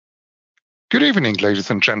Good evening, ladies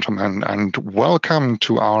and gentlemen, and welcome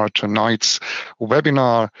to our tonight's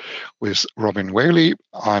webinar with Robin Whalley.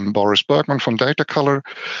 I'm Boris Bergman from Datacolor,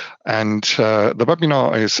 and the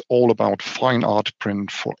webinar is all about fine art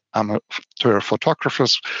print for amateur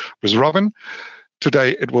photographers with Robin.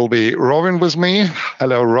 Today it will be Robin with me.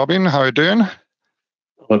 Hello, Robin. How are you doing?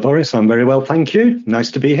 Hello, Boris. I'm very well, thank you.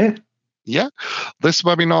 Nice to be here. Yeah, this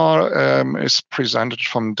webinar is presented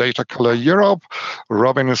from Datacolor Europe.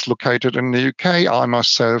 Robin is located in the UK. I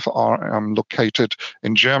myself am located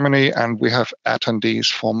in Germany, and we have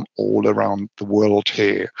attendees from all around the world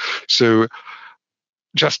here. So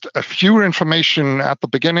just a few information at the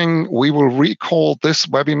beginning. We will record this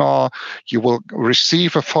webinar. You will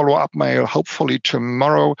receive a follow-up mail, hopefully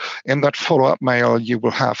tomorrow. In that follow-up mail, you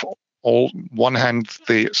will have one hand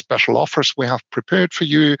the special offers we have prepared for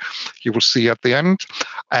you. You will see at the end,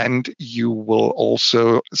 and you will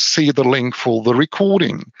also see the link for the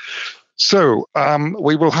recording. So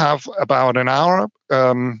we will have about an hour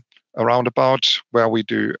around about where we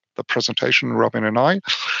do the presentation, Robin and I,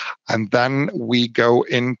 and then we go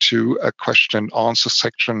into a question and answer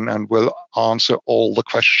section, and we'll answer all the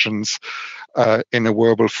questions in a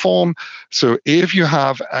verbal form. So if you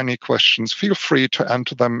have any questions, feel free to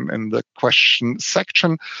enter them in the question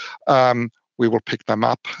section. We will pick them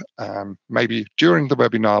up maybe during the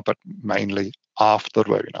webinar, but mainly after the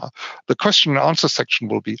webinar. The question and answer section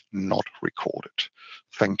will be not recorded.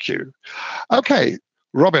 Thank you. Okay,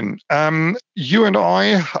 Robin, you and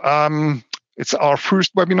I, it's our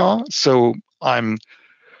first webinar, so I'm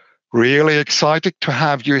really excited to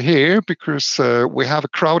have you here because we have a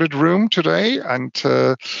crowded room today, and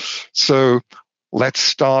so let's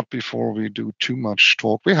start before we do too much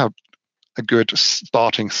talk. We have a good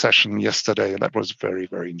starting session yesterday. That was very,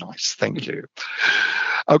 very nice. Thank you.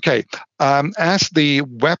 Okay, as the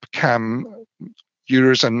webcam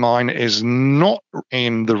yours and mine is not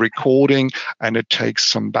in the recording and it takes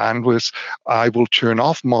some bandwidth, I will turn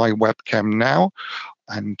off my webcam now.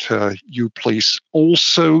 And you please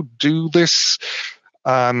also do this.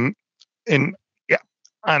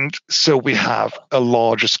 And so we have a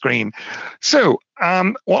larger screen. So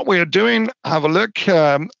what we're doing, have a look.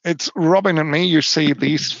 It's Robin and me. You see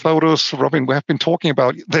these photos. Robin, we have been talking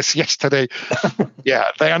about this yesterday.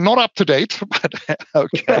 Yeah, they are not up to date, but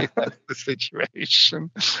okay, that's the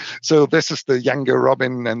situation. So this is the younger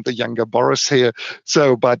Robin and the younger Boris here.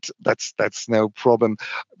 So, but that's no problem.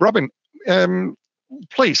 Robin,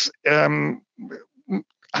 please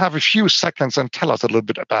have a few seconds and tell us a little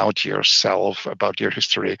bit about yourself, about your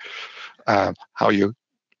history, how you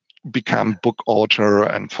become book author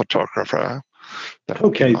and photographer.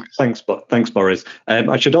 Okay, nice. Thanks, Boris.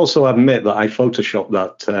 I should also admit that I photoshopped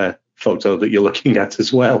that photo that you're looking at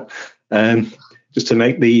as well, just to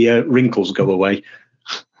make the wrinkles go away.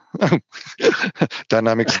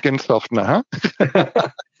 Dynamic skin softener, huh?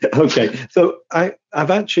 Okay, so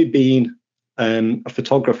I've actually been a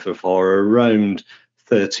photographer for around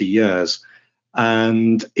 30 years,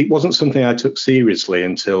 and it wasn't something I took seriously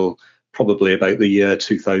until probably about the year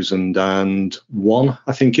 2001,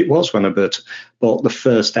 I think it was, when I bought the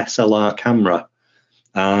first SLR camera.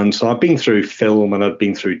 And so I've been through film and I've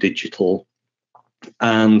been through digital,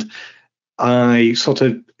 and at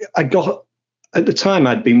the time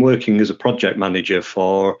I'd been working as a project manager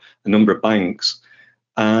for a number of banks,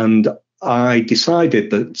 and I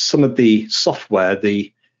decided that some of the software,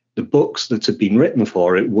 the books that had been written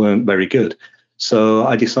for it, weren't very good. So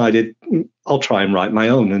I decided I'll try and write my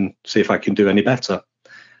own and see if I can do any better.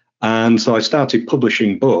 And so I started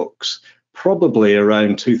publishing books probably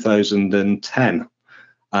around 2010.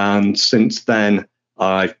 And since then,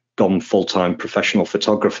 I've gone full-time professional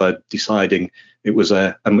photographer, deciding it was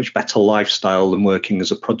a much better lifestyle than working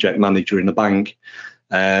as a project manager in a bank.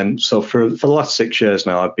 So for the last 6 years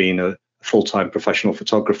now, I've been a full-time professional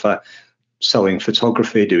photographer, selling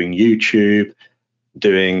photography, doing YouTube,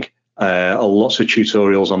 doing lots of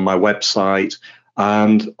tutorials on my website,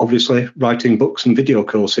 and obviously writing books and video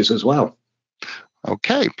courses as well.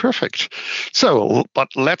 Okay, perfect. So, but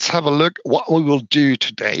let's have a look what we will do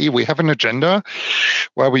today. We have an agenda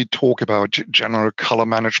where we talk about general color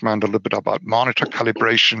management, a little bit about monitor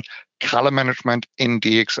calibration, color management in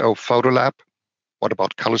DxO PhotoLab, what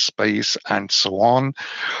about color space, and so on.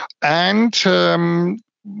 And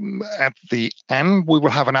at the end, we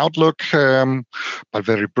will have an outlook, but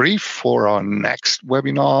very brief, for our next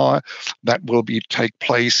webinar that will take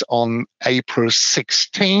place on April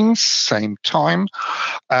 16th, same time,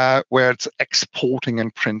 where it's exporting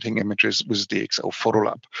and printing images with DxO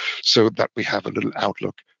PhotoLab, so that we have a little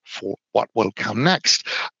outlook for what will come next.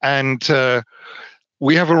 And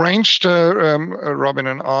We have arranged, Robin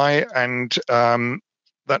and I, and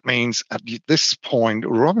that means at this point,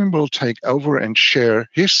 Robin will take over and share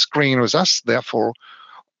his screen with us. Therefore,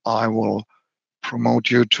 I will promote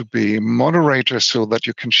you to be moderator so that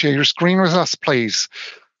you can share your screen with us, please,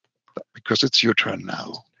 because it's your turn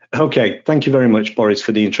now. Okay, thank you very much, Boris,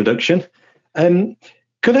 for the introduction.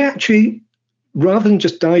 Could I actually, rather than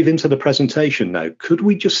just dive into the presentation now, could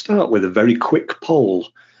we just start with a very quick poll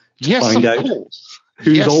to find out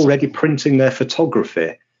who's already printing their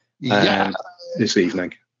photography this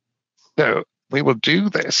evening? So we will do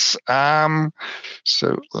this.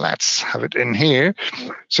 So let's have it in here.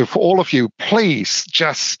 So for all of you, please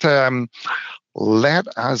just let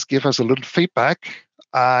us give us a little feedback,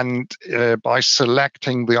 and by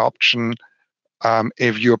selecting the option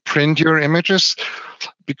if you print your images,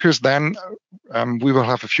 because then we will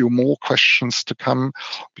have a few more questions to come,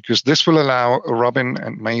 because this will allow Robin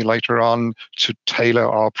and me later on to tailor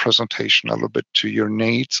our presentation a little bit to your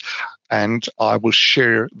needs, and I will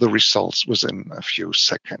share the results within a few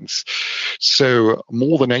seconds. So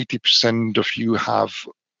more than 80% of you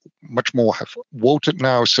much more have voted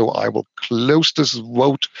now, so I will close this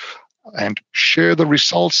vote and share the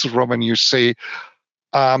results. Robin, you see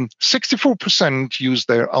 64% use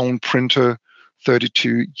their own printer,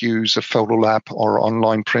 32% use a PhotoLab or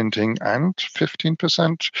online printing, and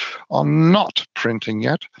 15% are not printing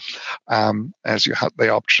yet, as you had the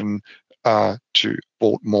option to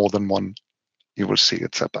vote more than one. You will see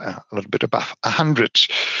it's up a little bit above 100.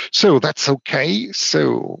 So that's okay.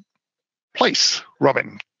 So please,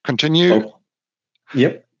 Robin, continue. Oh,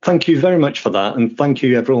 yep. Thank you very much for that. And thank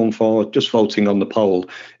you, everyone, for just voting on the poll.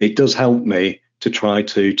 It does help me to try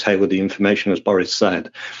to tailor the information, as Boris said.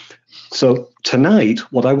 So tonight,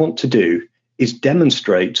 what I want to do is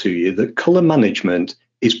demonstrate to you that color management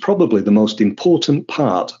is probably the most important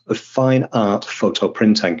part of fine art photo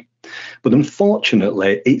printing. But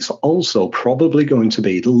unfortunately, it's also probably going to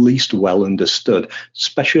be the least well understood,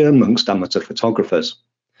 especially amongst amateur photographers.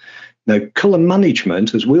 Now, color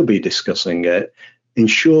management, as we'll be discussing it,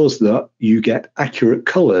 ensures that you get accurate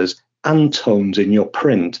colors and tones in your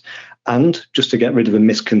print. And just to get rid of a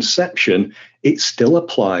misconception, it still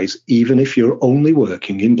applies even if you're only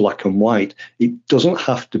working in black and white. It doesn't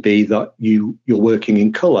have to be that you're working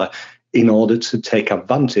in color in order to take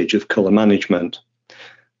advantage of color management.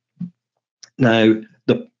 Now,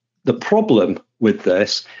 the problem with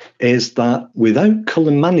this is that without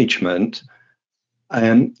color management,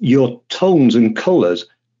 your tones and colors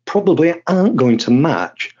probably aren't going to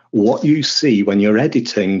match what you see when you're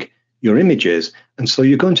editing your images. And so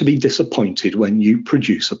you're going to be disappointed when you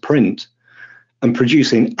produce a print. And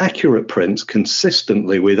producing accurate prints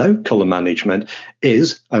consistently without color management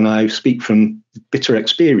is, and I speak from bitter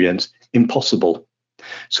experience, impossible.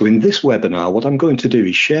 So in this webinar, what I'm going to do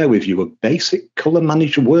is share with you a basic color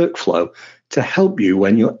managed workflow to help you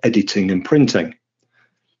when you're editing and printing.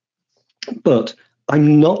 But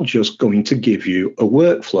I'm not just going to give you a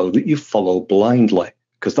workflow that you follow blindly,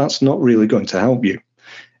 because that's not really going to help you.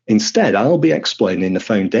 Instead, I'll be explaining the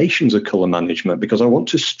foundations of color management, because I want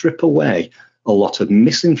to strip away a lot of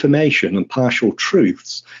misinformation and partial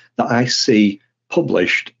truths that I see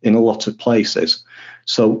published in a lot of places.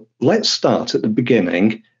 So let's start at the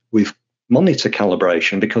beginning with monitor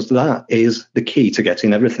calibration, because that is the key to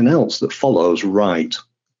getting everything else that follows right.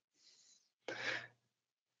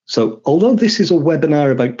 So although this is a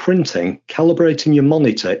webinar about printing, calibrating your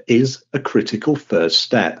monitor is a critical first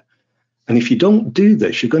step. And if you don't do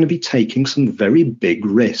this, you're going to be taking some very big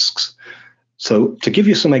risks. So to give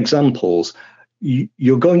you some examples,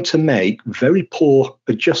 you're going to make very poor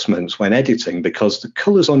adjustments when editing because the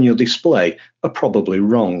colors on your display are probably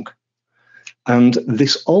wrong. And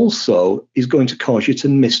this also is going to cause you to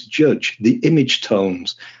misjudge the image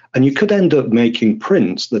tones. And you could end up making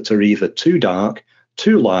prints that are either too dark,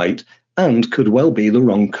 too light, and could well be the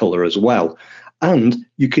wrong color as well. And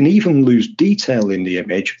you can even lose detail in the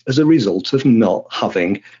image as a result of not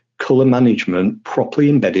having color management properly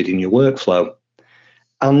embedded in your workflow.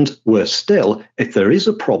 And worse still, if there is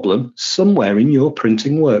a problem somewhere in your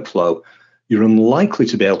printing workflow, you're unlikely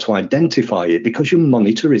to be able to identify it because your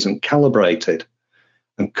monitor isn't calibrated.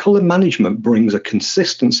 And color management brings a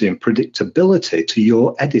consistency and predictability to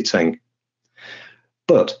your editing.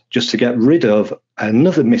 But just to get rid of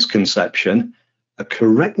another misconception, a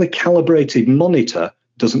correctly calibrated monitor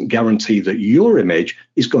doesn't guarantee that your image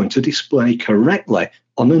is going to display correctly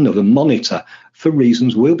on another monitor for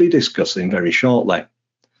reasons we'll be discussing very shortly.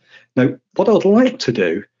 Now, what I'd like to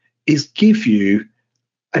do is give you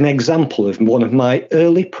an example of one of my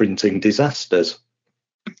early printing disasters.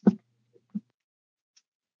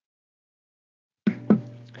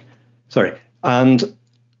 Sorry. And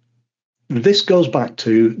this goes back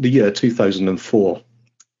to the year 2004.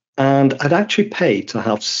 And I'd actually paid to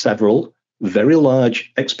have several very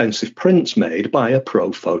large, expensive prints made by a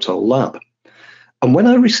pro photo lab. And when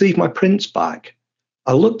I received my prints back,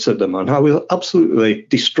 I looked at them and I was absolutely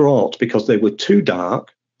distraught because they were too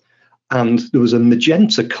dark and there was a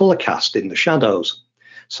magenta color cast in the shadows.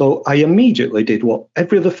 So I immediately did what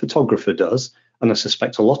every other photographer does, and I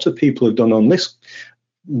suspect a lot of people have done on this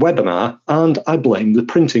webinar, and I blamed the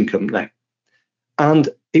printing company. And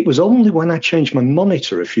it was only when I changed my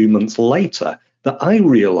monitor a few months later that I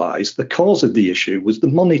realized the cause of the issue was the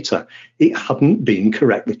monitor. It hadn't been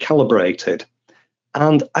correctly calibrated.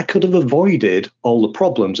 And I could have avoided all the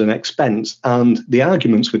problems and expense and the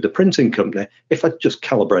arguments with the printing company if I'd just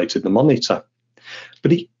calibrated the monitor.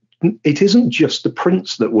 But it isn't just the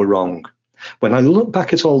prints that were wrong. When I look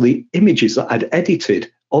back at all the images that I'd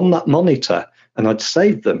edited on that monitor and I'd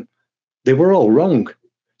saved them, they were all wrong.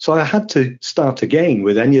 So I had to start again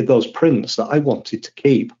with any of those prints that I wanted to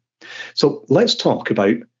keep. So let's talk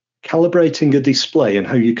about calibrating a display and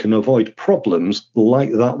how you can avoid problems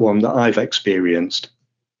like that one that I've experienced.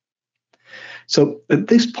 So at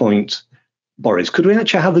this point, Boris, could we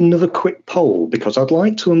actually have another quick poll? Because I'd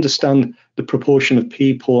like to understand the proportion of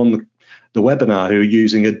people on the webinar who are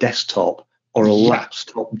using a desktop or a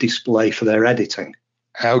laptop display for their editing.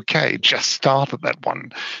 Okay, just started that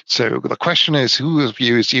one. So the question is, who of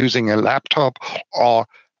you is using a laptop or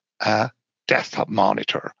a desktop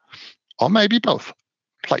monitor? Or maybe both.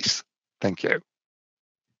 Please. Thank you.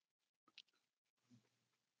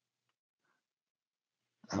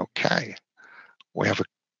 Okay. We have a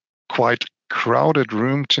quite crowded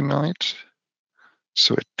room tonight.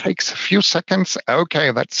 So it takes a few seconds.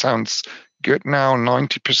 Okay, that sounds good now.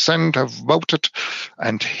 90% have voted.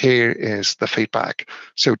 And here is the feedback.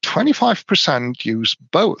 So 25% use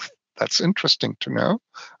both. That's interesting to know.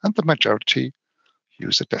 And the majority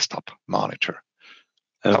use a desktop monitor.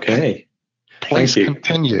 Okay. Please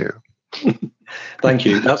continue. Thank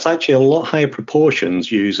you. That's actually a lot higher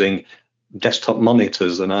proportions using desktop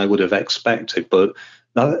monitors than I would have expected, but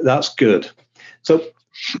that's good. So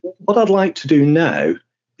what I'd like to do now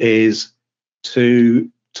is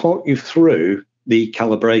to talk you through the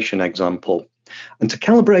calibration example. And to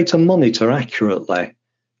calibrate a monitor accurately,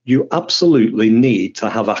 you absolutely need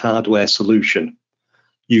to have a hardware solution.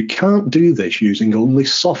 You can't do this using only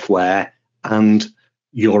software and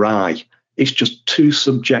your eye. It's just too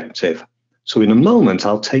subjective. So in a moment,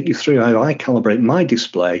 I'll take you through how I calibrate my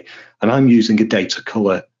display, and I'm using a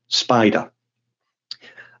Datacolor Spider.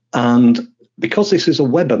 And because this is a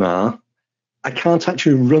webinar, I can't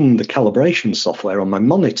actually run the calibration software on my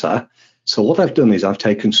monitor. So what I've done is I've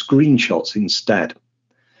taken screenshots instead.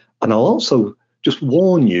 And I'll also just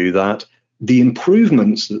warn you that the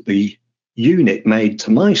improvements that the unit made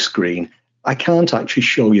to my screen, I can't actually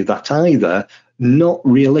show you that either, not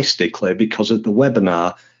realistically because of the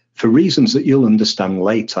webinar, for reasons that you'll understand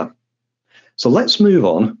later. So let's move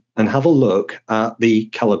on and have a look at the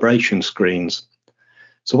calibration screens.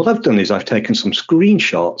 So what I've done is I've taken some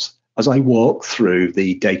screenshots as I walk through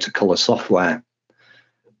the Datacolor software.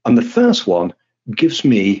 And the first one gives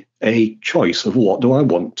me a choice of what do I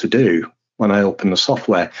want to do when I open the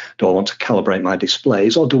software. Do I want to calibrate my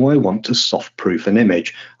displays, or do I want to soft proof an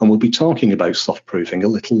image? And we'll be talking about soft proofing a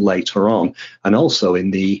little later on, and also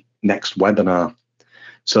in the next webinar.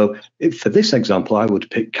 So for this example, I would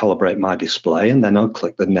pick calibrate my display, and then I'll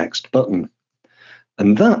click the next button.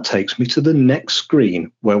 And that takes me to the next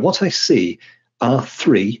screen, where what I see are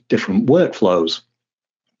 3 different workflows.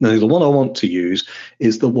 Now, the one I want to use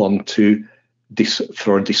is the one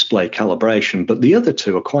for a display calibration, but the other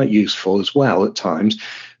 2 are quite useful as well at times,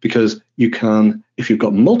 because you can, if you've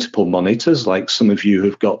got multiple monitors, like some of you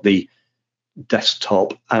have got the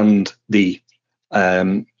desktop and the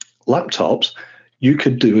laptops, you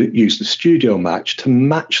could use the Studio Match to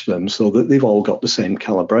match them so that they've all got the same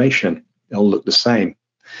calibration. They'll look the same.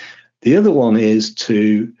 The other one is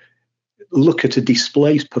to look at a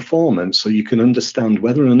display's performance so you can understand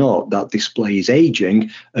whether or not that display is aging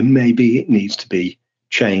and maybe it needs to be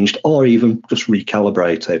changed or even just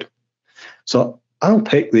recalibrated. So I'll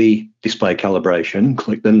pick the display calibration and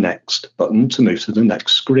click the next button to move to the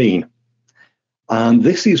next screen. And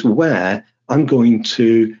this is where I'm going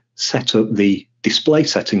to set up the display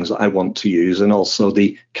settings that I want to use and also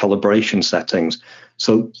the calibration settings.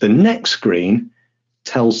 So the next screen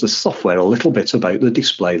tells the software a little bit about the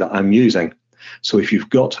display that I'm using. So if you've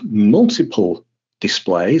got multiple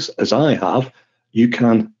displays, as I have, you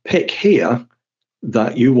can pick here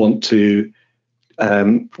that you want to,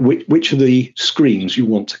 which of the screens you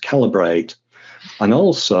want to calibrate. And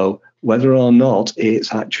also whether or not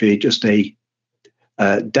it's actually just a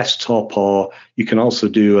desktop, or you can also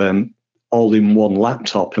do all-in-one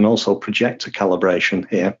laptop and also projector calibration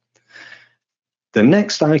here. The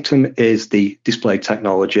next item is the display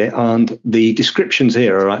technology, and the descriptions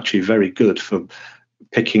here are actually very good for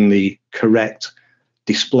picking the correct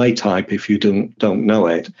display type if you don't know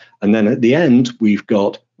it. And then at the end, we've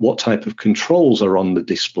got what type of controls are on the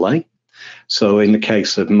display. So in the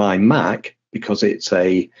case of my Mac, because it's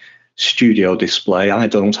a studio display, I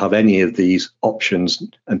don't have any of these options,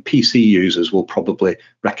 and PC users will probably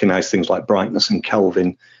recognize things like brightness and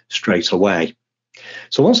Kelvin straight away.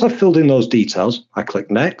 So once I've filled in those details, I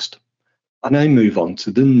click next, and I move on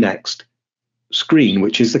to the next screen,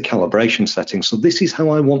 which is the calibration setting. So this is how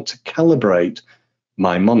I want to calibrate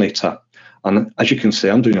my monitor. And as you can see,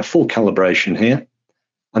 I'm doing a full calibration here.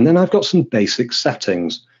 And then I've got some basic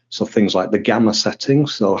settings. So things like the gamma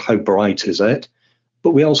settings, so how bright is it?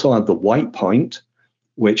 But we also have the white point,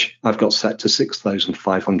 which I've got set to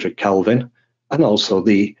 6,500 Kelvin, and also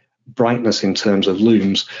the brightness in terms of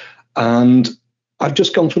looms. And I've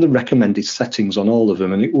just gone for the recommended settings on all of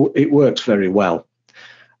them, and it works very well.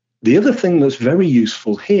 The other thing that's very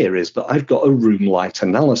useful here is that I've got a room light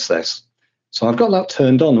analysis. So I've got that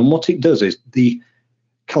turned on, and what it does is the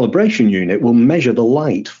calibration unit will measure the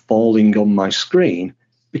light falling on my screen,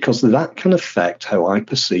 because that can affect how I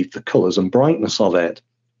perceive the colors and brightness of it.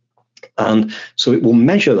 And so it will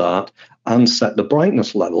measure that and set the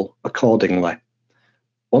brightness level accordingly.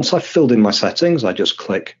 Once I've filled in my settings, I just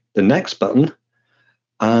click the next button.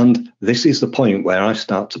 And this is the point where I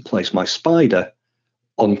start to place my spider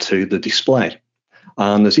onto the display.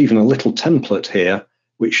 And there's even a little template here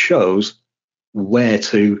which shows where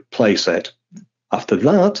to place it. After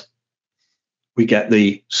that, we get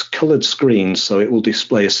the colored screens. So it will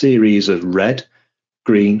display a series of red,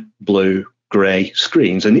 green, blue, gray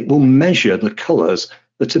screens, and it will measure the colors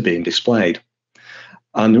that are being displayed.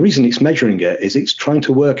 And the reason it's measuring it is it's trying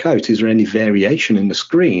to work out, is there any variation in the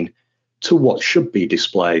screen to what should be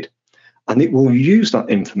displayed? And it will use that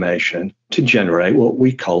information to generate what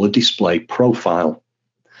we call a display profile.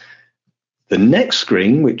 The next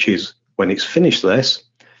screen, which is when it's finished this,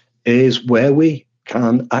 is where we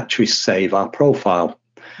can actually save our profile.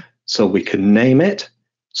 So we can name it,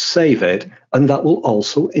 save it, and that will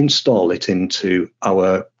also install it into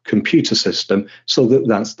our computer system so that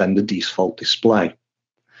that's then the default display.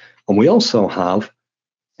 And we also have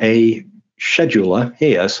a scheduler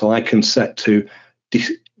here, so I can set to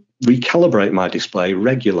recalibrate my display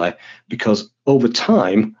regularly, because over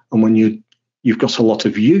time, and when you've got a lot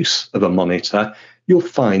of use of a monitor, you'll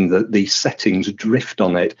find that the settings drift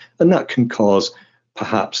on it, and that can cause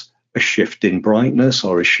perhaps a shift in brightness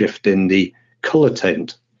or a shift in the color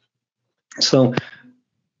tint. So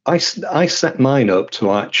I set mine up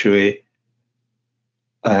to actually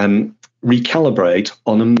recalibrate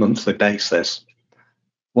on a monthly basis.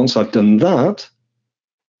 Once I've done that,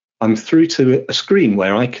 I'm through to a screen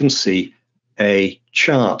where I can see a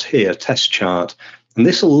chart here, test chart, and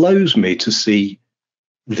this allows me to see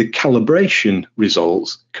the calibration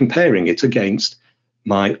results, comparing it against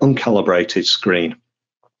my uncalibrated screen.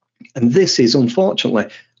 And this is unfortunately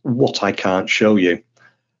what I can't show you.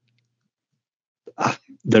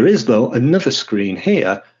 There is, though, another screen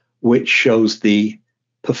here which shows the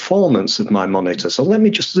performance of my monitor. So let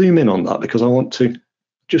me just zoom in on that, because I want to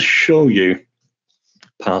just show you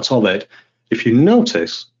part of it. If you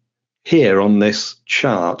notice here on this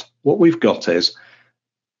chart, what we've got is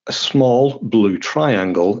a small blue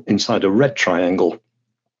triangle inside a red triangle.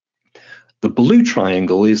 The blue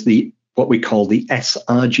triangle is what we call the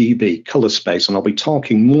sRGB color space, and I'll be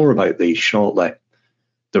talking more about these shortly.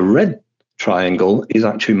 The red triangle is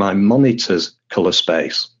actually my monitor's color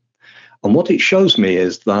space. And what it shows me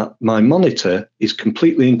is that my monitor is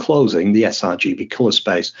completely enclosing the sRGB color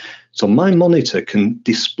space. So my monitor can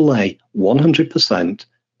display 100%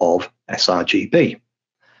 of sRGB.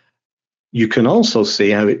 You can also see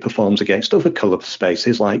how it performs against other color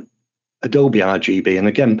spaces like Adobe RGB. And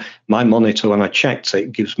again, my monitor, when I checked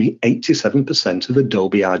it, gives me 87% of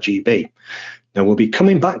Adobe RGB. Now, we'll be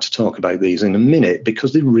coming back to talk about these in a minute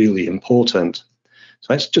because they're really important.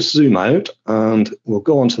 So let's just zoom out and we'll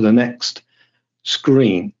go on to the next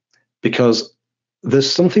screen, because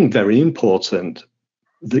there's something very important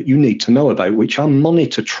that you need to know about, which are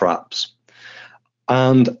monitor traps.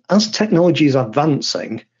 And as technology is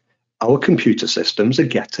advancing, our computer systems are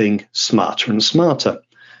getting smarter and smarter.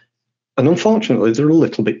 And unfortunately, they're a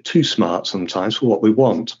little bit too smart sometimes for what we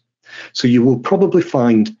want. So you will probably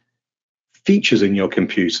find features in your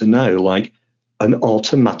computer now like an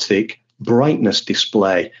automatic brightness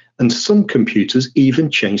display, and some computers even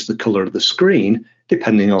change the color of the screen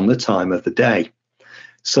depending on the time of the day.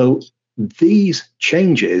 So these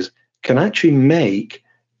changes can actually make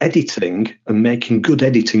editing and making good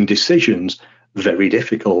editing decisions very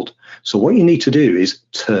difficult. So what you need to do is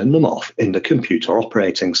turn them off in the computer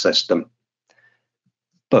operating system.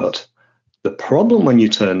 But the problem when you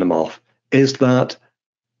turn them off is that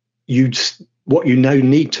what you now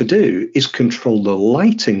need to do is control the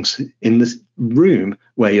lighting in the room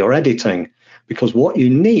where you're editing, because what you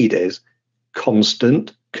need is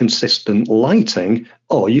constant, consistent lighting,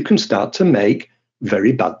 or you can start to make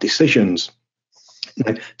very bad decisions.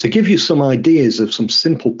 Now, to give you some ideas of some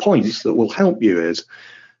simple points that will help you is,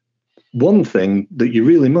 one thing that you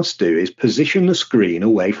really must do is position the screen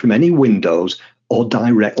away from any windows or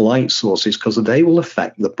direct light sources, because they will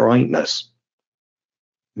affect the brightness.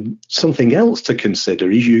 Something else to consider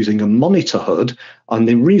is using a monitor hood, and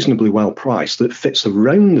they're reasonably well priced, that fits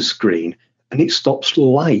around the screen, and it stops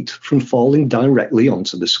light from falling directly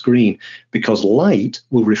onto the screen, because light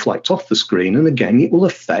will reflect off the screen, and again it will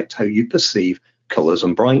affect how you perceive colours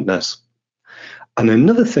and brightness. And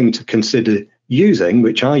another thing to consider using,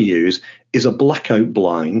 which I use, is a blackout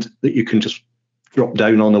blind that you can just drop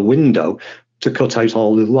down on a window to cut out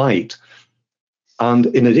all the light. And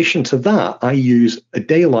in addition to that, I use a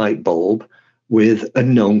daylight bulb with a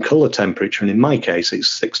known colour temperature, and in my case it's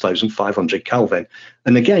 6,500 Kelvin.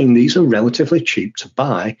 And again, these are relatively cheap to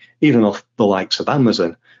buy, even off the likes of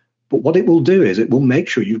Amazon. But what it will do is it will make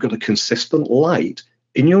sure you've got a consistent light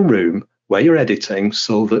in your room where you're editing,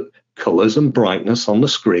 so that colours and brightness on the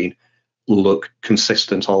screen look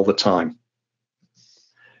consistent all the time.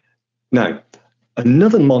 Now,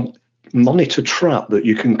 another monitor trap that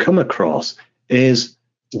you can come across is,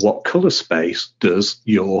 what colour space does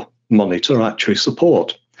your monitor actually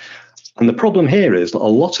support? And the problem here is that a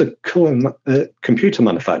lot of computer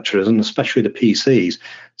manufacturers, and especially the PCs,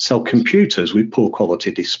 sell computers with poor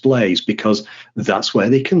quality displays because that's where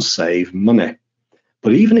they can save money.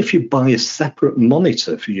 But even if you buy a separate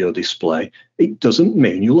monitor for your display, it doesn't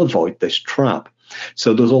mean you'll avoid this trap.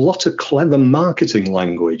 So there's a lot of clever marketing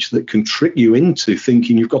language that can trick you into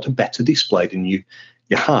thinking you've got a better display than you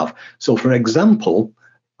have. So for example,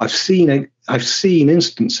 I've seen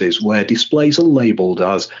instances where displays are labeled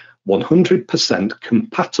as 100%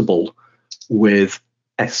 compatible with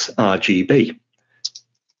sRGB.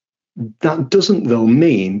 That doesn't, though,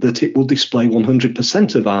 mean that it will display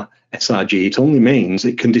 100% of our sRGB. It only means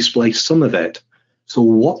it can display some of it. So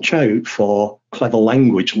watch out for clever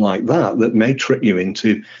language like that may trick you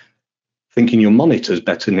into thinking your monitor is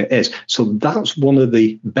better than it is. So that's one of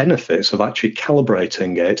the benefits of actually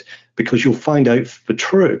calibrating it, because you'll find out for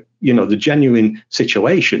true, the genuine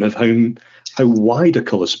situation of how wide a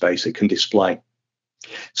color space it can display.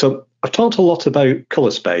 So I've talked a lot about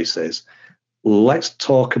color spaces. Let's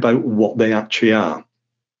talk about what they actually are.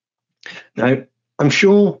 Now, I'm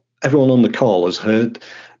sure everyone on the call has heard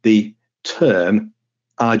the term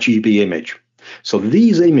RGB image. So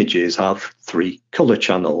these images have three color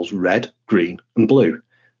channels: red, green, and blue.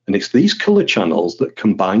 And it's these color channels that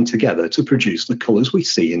combine together to produce the colors we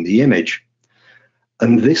see in the image.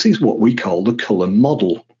 And this is what we call the color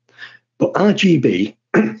model. But RGB,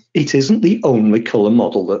 it isn't the only color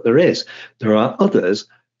model that there is. There are others,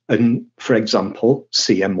 and for example,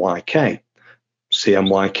 CMYK.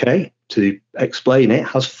 CMYK, to explain it,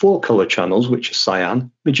 has four color channels, which are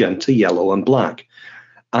cyan, magenta, yellow, and black.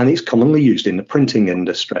 And it's commonly used in the printing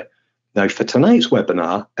industry. Now, for tonight's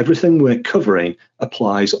webinar, everything we're covering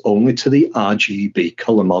applies only to the RGB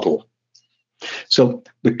color model. So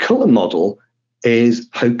the color model is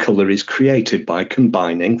how color is created by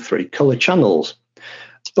combining three color channels.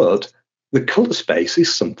 But the color space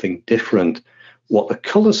is something different. What the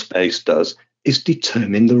color space does is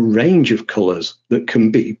determine the range of colors that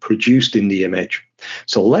can be produced in the image.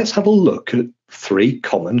 So let's have a look at three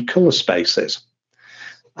common color spaces.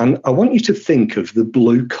 And I want you to think of the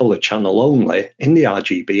blue color channel only in the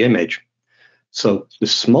RGB image. So the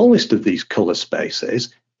smallest of these color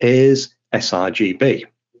spaces is sRGB.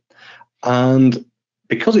 And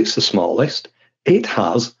because it's the smallest, it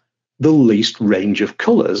has the least range of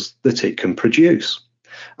colors that it can produce.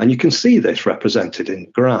 And you can see this represented in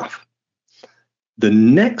the graph. The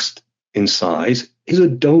next in size is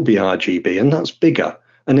Adobe RGB, and that's bigger.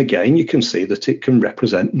 And again, you can see that it can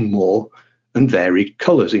represent more and varied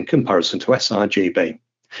colors in comparison to sRGB.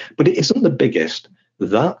 But it isn't the biggest.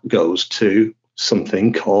 That goes to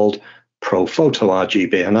something called ProPhoto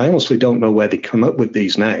RGB. And I honestly don't know where they come up with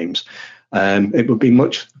these names. It would be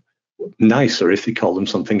much nicer if they call them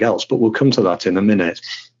something else, but we'll come to that in a minute.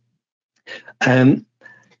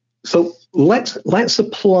 So let's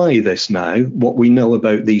apply this now, what we know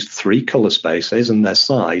about these three color spaces and their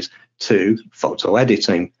size, to photo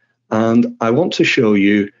editing. And I want to show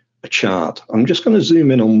you a chart. I'm just going to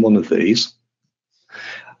zoom in on one of these.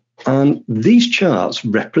 And these charts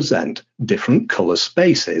represent different color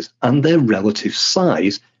spaces and their relative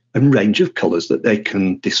size and range of colors that they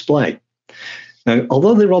can display. Now,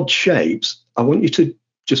 although they're odd shapes, I want you to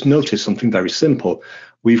just notice something very simple.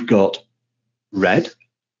 We've got red,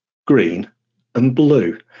 green, and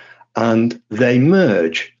blue, and they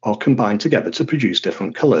merge or combine together to produce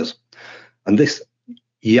different colors. And this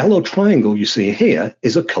yellow triangle you see here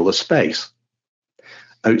is a color space.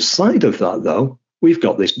 Outside of that, though, we've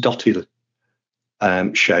got this dotted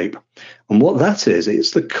shape. And what that is,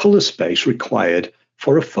 it's the color space required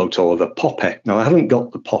for a photo of a poppy. Now, I haven't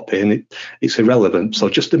got the poppy, and it's irrelevant. So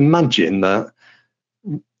just imagine that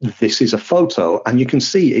this is a photo, and you can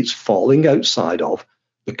see it's falling outside of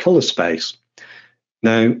the color space.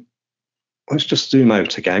 Now, let's just zoom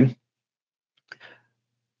out again.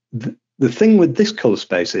 The thing with this color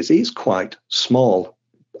space is it's quite small,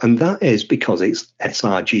 and that is because it's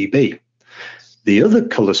sRGB. The other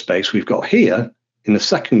color space we've got here in the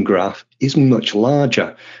second graph is much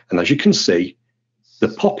larger, and as you can see, the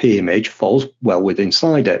poppy image falls well within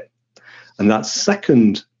inside it. And that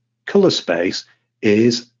second color space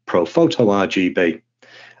is ProPhoto RGB,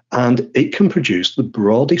 and it can produce the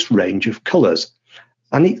broadest range of colors.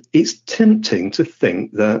 And it's tempting to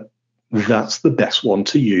think that that's the best one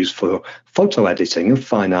to use for photo editing and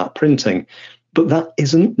fine art printing, but that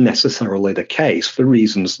isn't necessarily the case for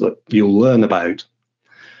reasons that you'll learn about.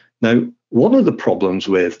 Now, one of the problems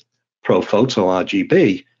with ProPhoto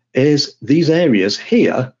RGB is these areas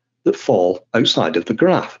here that fall outside of the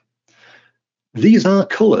graph. These are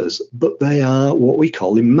colors, but they are what we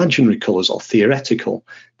call imaginary colors or theoretical.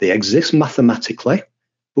 They exist mathematically,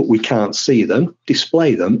 but we can't see them,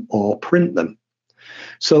 display them, or print them.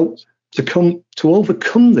 So to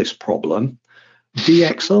overcome this problem,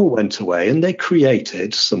 DxO went away and they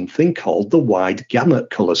created something called the wide gamut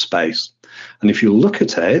color space. And if you look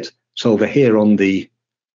at it, so over here on the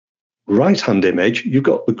right-hand image, you've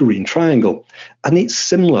got the green triangle, and it's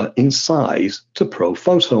similar in size to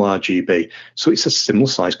ProPhoto RGB. So it's a similar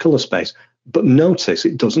size color space. But notice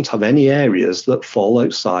it doesn't have any areas that fall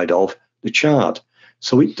outside of the chart.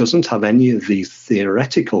 So it doesn't have any of these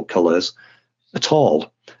theoretical colors at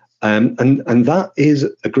all. And that is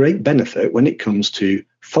a great benefit when it comes to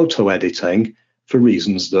photo editing for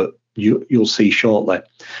reasons that you'll see shortly.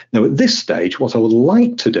 Now, at this stage, what I would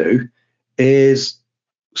like to do is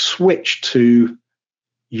switch to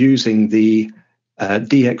using the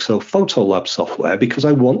DxO PhotoLab software, because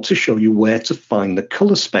I want to show you where to find the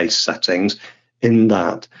color space settings in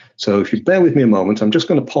that. So if you bear with me a moment, I'm just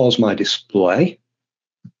going to pause my display.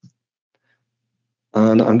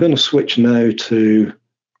 And I'm going to switch now to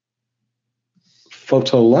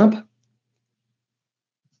PhotoLab.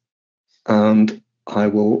 And I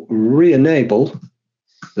will re-enable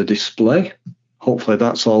the display. Hopefully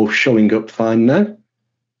that's all showing up fine now.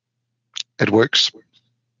 It works.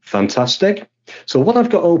 Fantastic. So what I've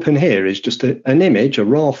got open here is just an image, a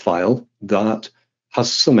raw file that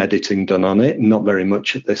has some editing done on it, not very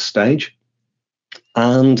much at this stage.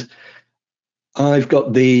 And I've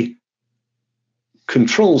got the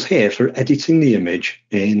controls here for editing the image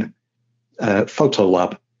in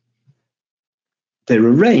PhotoLab. They're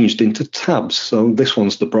arranged into tabs. So this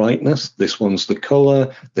one's the brightness, this one's the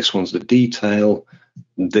color, this one's the detail,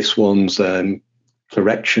 this one's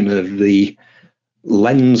correction of the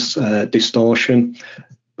lens distortion.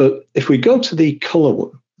 But if we go to the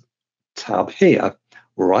color tab here,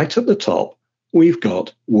 right at the top, we've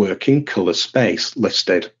got working color space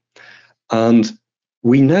listed. And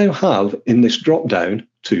we now have in this drop down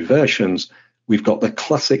two versions. We've got the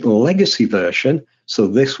classic legacy version. So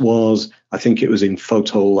this was, I think it was in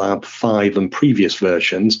PhotoLab 5 and previous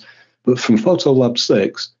versions. But from PhotoLab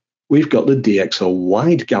 6, we've got the DxO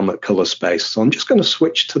wide gamut color space. So I'm just going to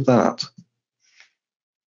switch to that.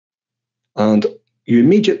 And you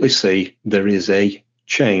immediately see there is a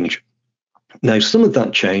change. Now, some of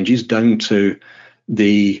that change is down to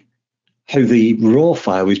how the raw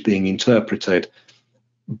file is being interpreted.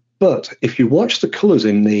 But if you watch the colors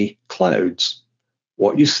in the clouds,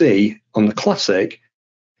 what you see on the classic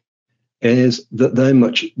is that they're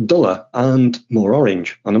much duller and more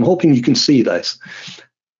orange. And I'm hoping you can see this.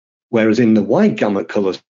 Whereas in the wide gamut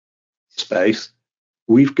color space,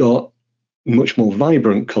 we've got much more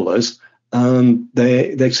vibrant colors, and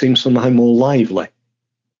they seem somehow more lively.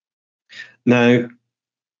 Now,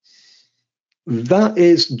 that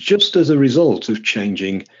is just as a result of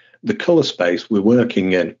changing the color space we're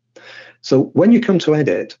working in. So when you come to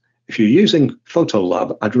edit, if you're using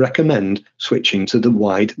PhotoLab, I'd recommend switching to the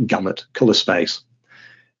wide gamut color space.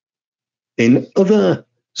 In other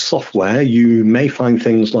software, you may find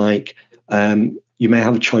things like, you may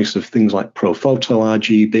have a choice of things like ProPhoto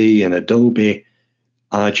RGB and Adobe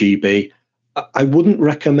RGB. I wouldn't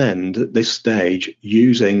recommend at this stage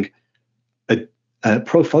using a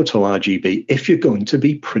ProPhoto RGB if you're going to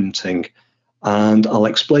be printing. And I'll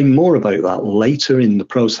explain more about that later in the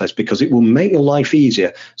process because it will make your life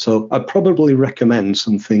easier. So I'd probably recommend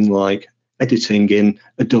something like editing in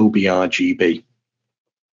Adobe RGB.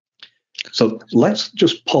 So let's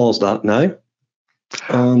just pause that now.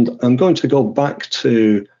 And I'm going to go back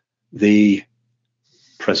to the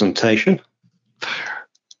presentation.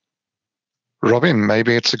 Robin,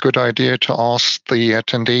 maybe it's a good idea to ask the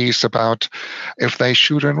attendees about if they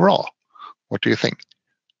shoot in RAW. What do you think?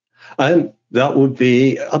 That would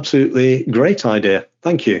be absolutely great idea.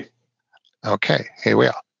 Thank you. Okay, here we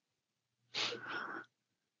are.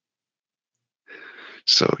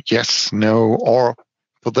 So yes, no, or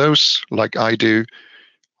for those like I do,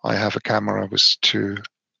 I have a camera with two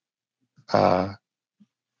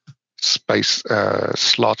space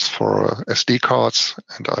slots for SD cards,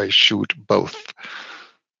 and I shoot both.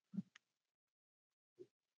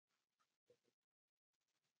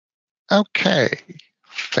 Okay,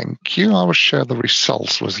 thank you. I will share the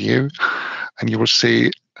results with you, and you will see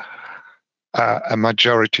a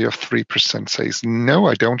majority of 3% says, no,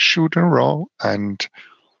 I don't shoot in RAW, and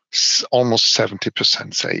almost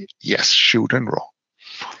 70% say, yes, shoot in RAW.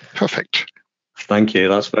 Perfect. Thank you.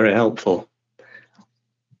 That's very helpful.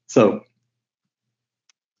 So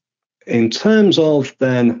in terms of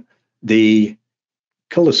then the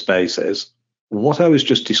color spaces, what I was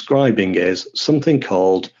just describing is something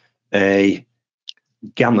called a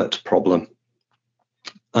gamut problem.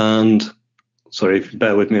 And sorry, if you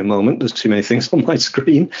bear with me a moment, there's too many things on my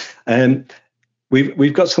screen.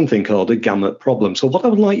 We've got something called a gamut problem. So what I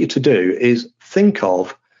would like you to do is think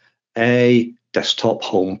of a desktop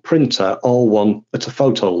home printer or one at a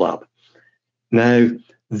PhotoLab. Now,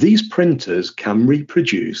 these printers can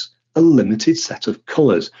reproduce a limited set of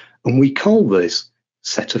colors, and we call this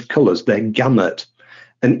set of colors their gamut,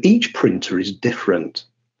 and each printer is different.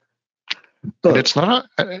 But it's not,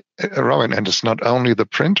 Robin, and it's not only the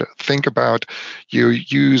printer. Think about you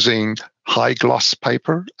using high gloss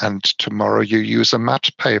paper, and tomorrow you use a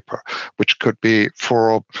matte paper, which could be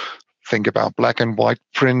for, think about black and white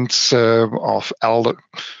prints of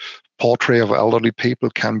portrait of elderly people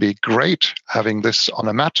can be great having this on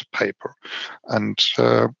a matte paper. And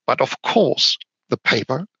but of course, the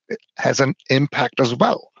paper has an impact as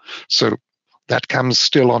well. So that comes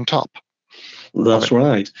still on top. That's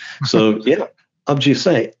right. So yeah, as you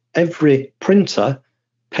say, every printer,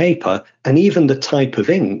 paper, and even the type of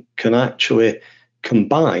ink can actually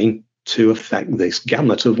combine to affect this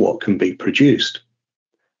gamut of what can be produced.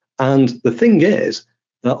 And the thing is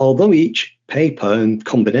that although each paper and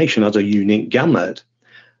combination has a unique gamut,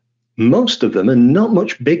 most of them are not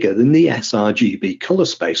much bigger than the sRGB color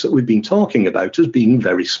space that we've been talking about as being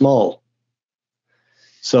very small.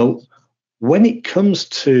 So when it comes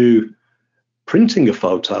to printing a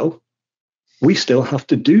photo, we still have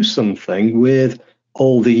to do something with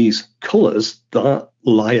all these colors that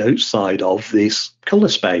lie outside of this color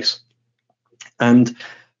space. And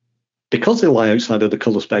because they lie outside of the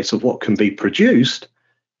color space of what can be produced,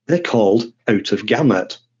 they're called out of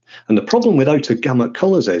gamut. And the problem with out of gamut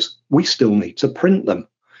colors is we still need to print them.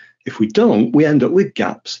 If we don't, we end up with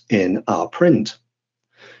gaps in our print.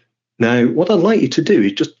 Now, what I'd like you to do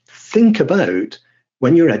is just think about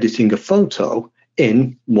when you're editing a photo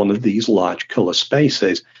in one of these large color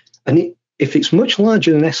spaces. And if it's much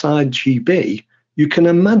larger than sRGB, you can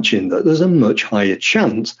imagine that there's a much higher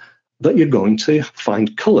chance that you're going to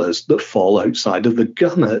find colors that fall outside of the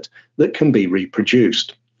gamut that can be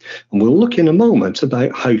reproduced. And we'll look in a moment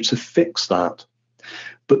about how to fix that.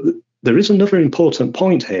 But there is another important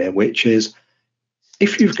point here, which is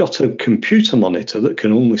if you've got a computer monitor that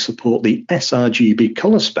can only support the sRGB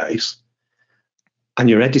color space, and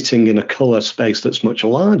you're editing in a color space that's much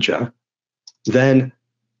larger, then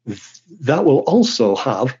that will also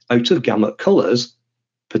have out of gamut colors,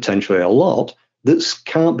 potentially a lot, that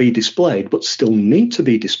can't be displayed but still need to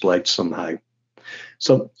be displayed somehow.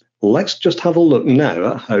 So let's just have a look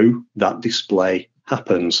now at how that display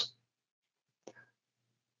happens.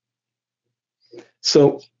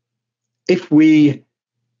 So if we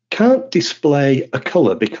can't display a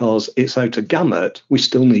color because it's out of gamut, we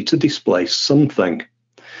still need to display something.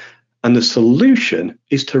 And the solution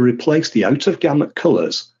is to replace the out of gamut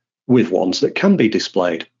colors with ones that can be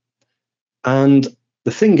displayed. And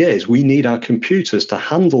the thing is, we need our computers to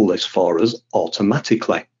handle this for us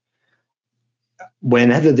automatically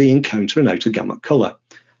whenever they encounter an out of gamut color.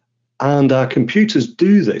 And our computers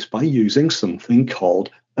do this by using something called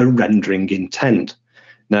a rendering intent.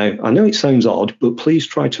 Now, I know it sounds odd, but please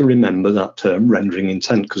try to remember that term, rendering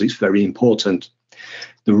intent, because it's very important.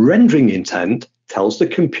 The rendering intent tells the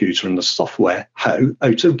computer and the software how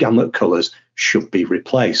out of gamut colors should be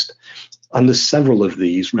replaced. And there's several of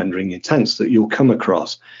these rendering intents that you'll come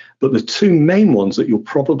across. But the two main ones that you'll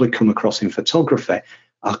probably come across in photography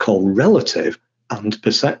are called relative and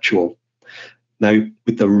perceptual. Now,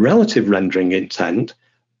 with the relative rendering intent,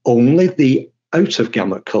 only the out of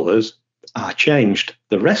gamut colors are changed.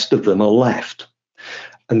 The rest of them are left.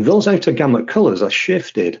 And those out of gamut colors are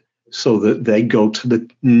shifted so that they go to the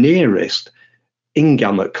nearest in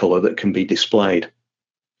gamut color that can be displayed.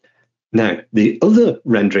 Now, the other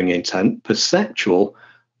rendering intent, perceptual,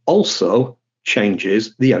 also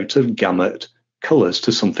changes the out of gamut colors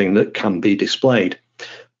to something that can be displayed.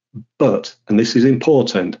 But, and this is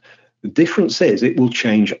important, the difference is it will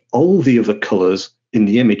change all the other colors in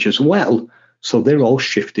the image as well, so they're all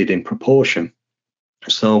shifted in proportion.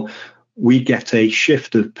 So we get a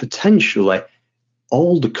shift of potentially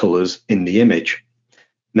all the colors in the image.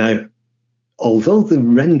 Now, although the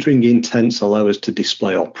rendering intents allow us to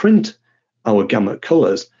display or print our gamut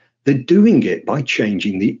colors, they're doing it by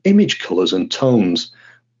changing the image colors and tones.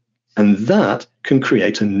 And that can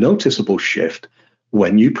create a noticeable shift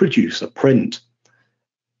when you produce a print.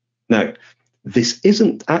 Now, this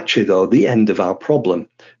isn't actually, though, the end of our problem,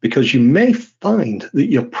 because you may find that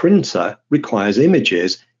your printer requires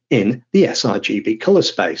images in the sRGB color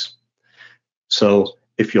space. So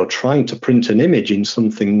if you're trying to print an image in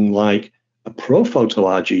something like a ProPhoto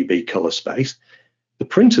RGB color space, the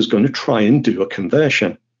printer's going to try and do a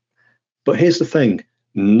conversion. But here's the thing,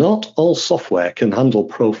 not all software can handle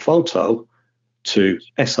ProPhoto to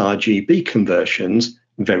sRGB conversions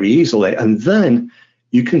very easily. And then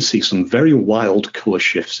you can see some very wild color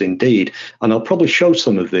shifts indeed. And I'll probably show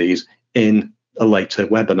some of these in a later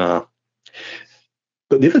webinar.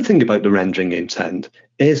 But the other thing about the rendering intent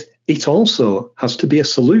is it also has to be a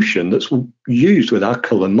solution that's used with our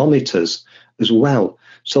color monitors as well.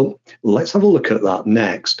 So let's have a look at that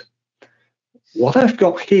next. What I've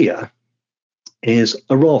got here is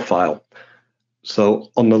a raw file.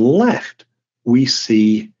 So on the left, we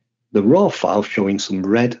see the raw file showing some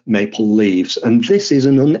red maple leaves, and this is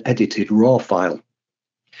an unedited raw file.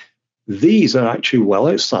 These are actually well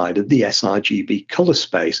outside of the sRGB color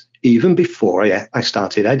space, even before I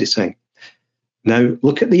started editing. Now,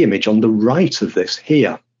 look at the image on the right of this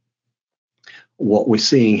here. What we're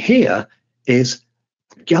seeing here is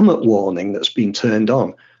a gamut warning that's been turned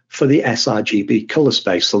on for the sRGB color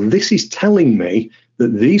space. So this is telling me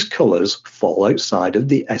that these colors fall outside of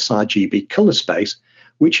the sRGB color space,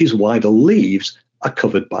 which is why the leaves are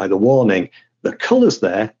covered by the warning. The colors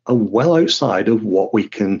there are well outside of what we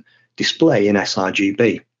can display in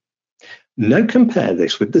sRGB. Now compare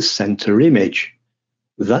this with the center image.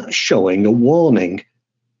 That's showing a warning,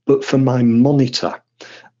 but for my monitor.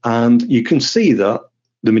 And you can see that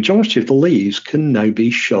the majority of the leaves can now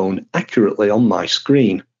be shown accurately on my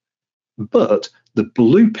screen. But the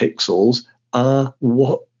blue pixels are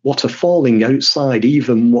what are falling outside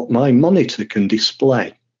even what my monitor can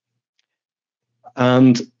display.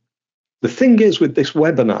 And the thing is with this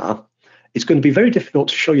webinar, it's going to be very difficult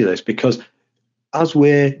to show you this because as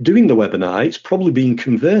we're doing the webinar, it's probably being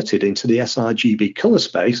converted into the sRGB color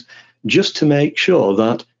space just to make sure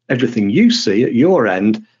that everything you see at your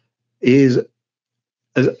end is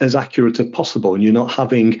as accurate as possible and you're not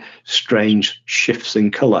having strange shifts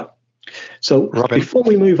in color. So Robin, before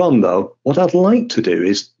we move on though, what I'd like to do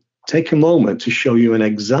is take a moment to show you an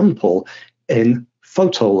example in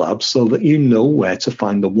PhotoLab so that you know where to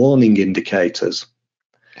find the warning indicators.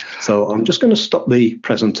 So I'm just going to stop the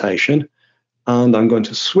presentation and I'm going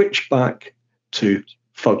to switch back to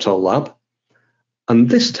PhotoLab. And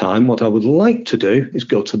this time what I would like to do is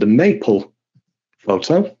go to the maple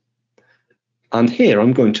photo. And here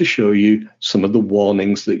I'm going to show you some of the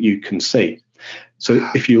warnings that you can see.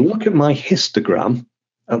 So if you look at my histogram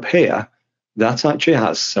up here, that actually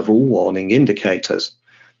has several warning indicators.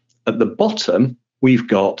 At the bottom, we've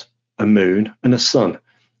got a moon and a sun.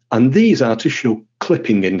 And these are to show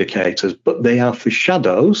clipping indicators, but they are for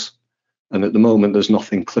shadows. And at the moment, there's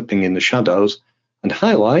nothing clipping in the shadows. And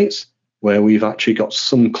highlights, where we've actually got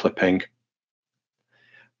some clipping.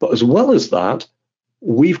 But as well as that,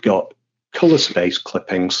 we've got color space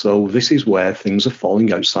clipping. So this is where things are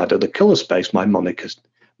falling outside of the color space my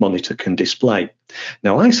monitor can display.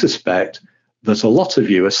 Now, I suspect that a lot of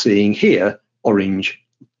you are seeing here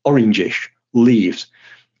orangish leaves,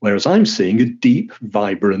 whereas I'm seeing a deep,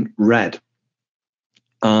 vibrant red.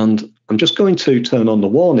 And I'm just going to turn on the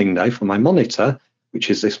warning now for my monitor, which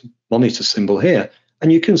is this monitor symbol here,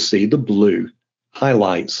 and you can see the blue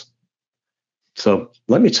highlights. So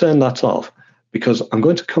let me turn that off, because I'm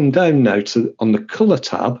going to come down now on the color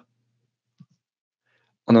tab,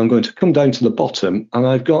 and I'm going to come down to the bottom, and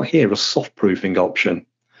I've got here a soft proofing option.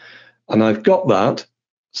 And I've got that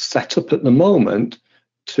set up at the moment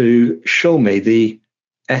to show me the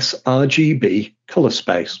sRGB color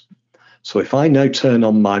space. So if I now turn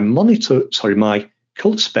on my my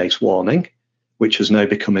color space warning, which has now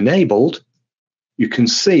become enabled, you can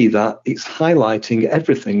see that it's highlighting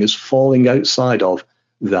everything as falling outside of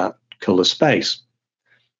that color space.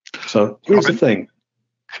 So here's the thing.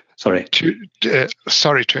 Sorry.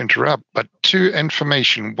 Sorry to interrupt, but two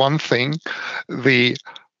information. One thing, the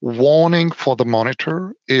warning for the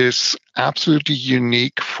monitor is absolutely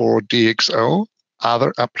unique for DxO.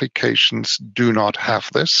 Other applications do not have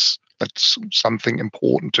this. That's something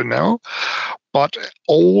important to know. But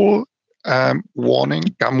all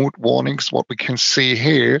gamut warnings, what we can see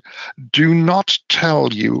here, do not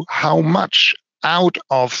tell you how much out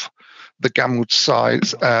of the gamut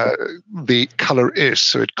size the color is.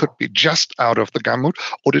 So it could be just out of the gamut,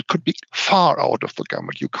 or it could be far out of the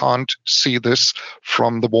gamut. You can't see this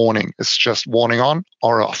from the warning. It's just warning on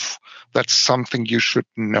or off. That's something you should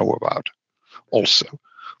know about also.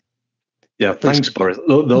 Yeah, thanks, Boris.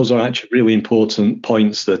 Those are actually really important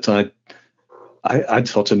points that I'd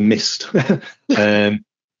sort of missed in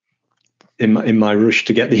my rush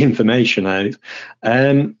to get the information out.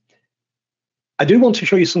 I do want to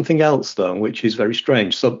show you something else, though, which is very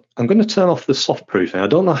strange. So I'm going to turn off the soft proofing. I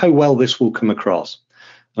don't know how well this will come across.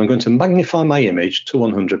 I'm going to magnify my image to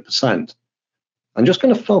 100%. I'm just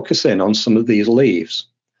going to focus in on some of these leaves.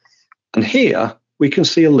 And here we can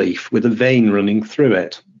see a leaf with a vein running through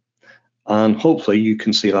it. And hopefully you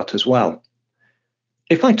can see that as well.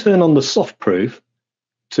 If I turn on the soft proof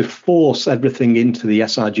to force everything into the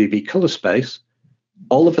sRGB color space,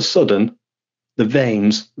 all of a sudden the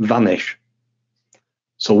veins vanish.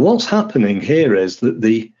 So what's happening here is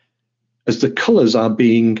that as the colors are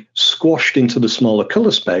being squashed into the smaller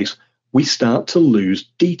color space, we start to lose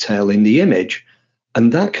detail in the image.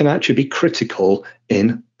 And that can actually be critical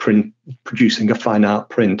in producing a fine art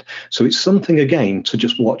print. So it's something, again, to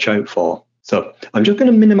just watch out for. So I'm just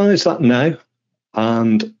going to minimize that now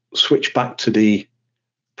and switch back to the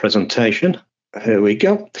presentation. Here we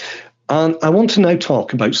go. And I want to now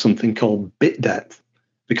talk about something called bit depth.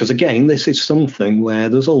 Because again, this is something where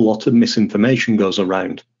there's a lot of misinformation goes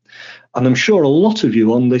around. And I'm sure a lot of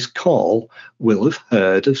you on this call will have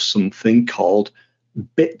heard of something called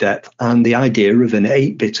bit depth and the idea of an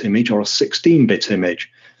 8-bit image or a 16-bit image.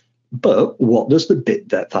 But what does the bit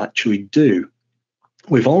depth actually do?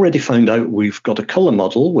 We've already found out we've got a color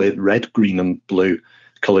model with red, green, and blue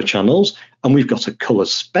color channels, and we've got a color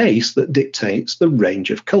space that dictates the range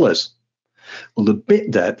of colors. Well, the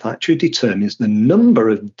bit depth actually determines the number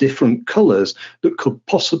of different colors that could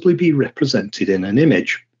possibly be represented in an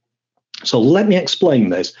image. So let me explain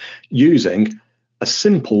this using a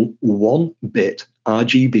simple 1-bit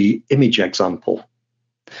RGB image example.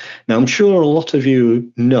 Now, I'm sure a lot of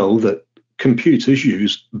you know that computers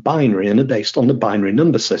use binary and are based on the binary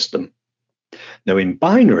number system. Now, in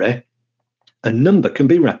binary, a number can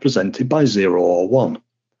be represented by 0 or 1.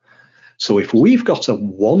 So if we've got a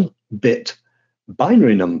 1-bit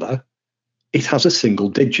binary number, it has a single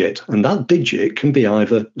digit, and that digit can be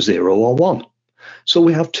either 0 or 1. So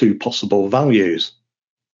we have two possible values.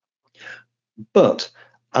 But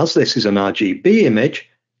as this is an RGB image,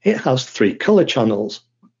 it has 3 color channels,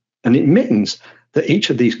 and it means that each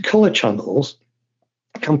of these color channels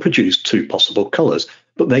can produce 2 possible colors,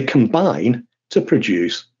 but they combine to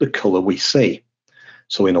produce the color we see.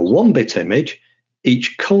 So in a 1-bit image,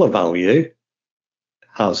 each color value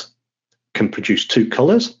can produce 2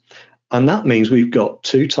 colors, and that means we've got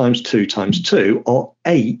 2 times 2 times 2, or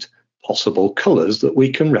 8 possible colors that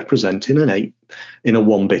we can represent in a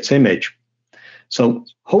 1-bit image. So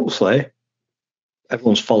hopefully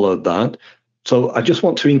everyone's followed that. So I just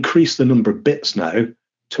want to increase the number of bits now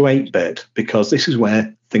to 8-bit, because this is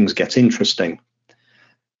where things get interesting.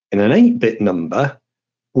 In an 8-bit number,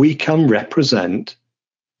 we can represent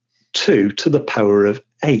 2 to the power of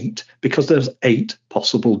 8, because there's 8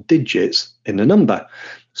 possible digits in the number.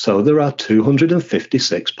 So there are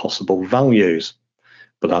 256 possible values.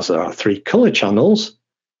 But as there are 3 color channels,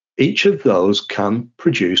 each of those can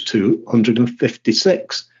produce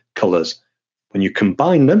 256 colors. When you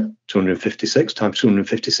combine them, 256 times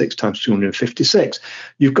 256 times 256,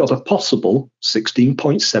 you've got a possible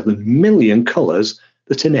 16.7 million colors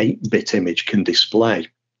that an 8-bit image can display.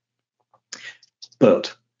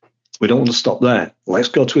 But we don't want to stop there. Let's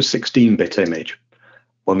go to a 16-bit image.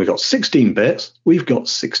 When we've got 16 bits, we've got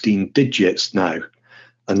 16 digits now.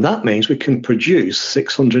 And that means we can produce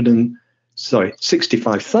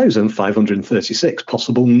 65,536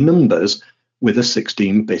 possible numbers with a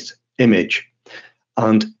 16-bit image.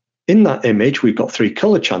 And in that image, we've got 3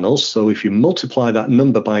 color channels. So if you multiply that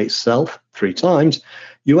number by itself 3 times,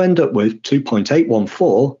 you end up with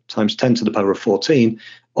 2.814 times 10 to the power of 14,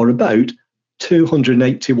 or about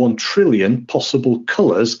 281 trillion possible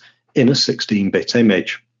colors in a 16-bit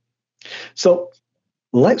image. So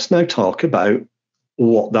let's now talk about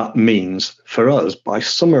what that means for us by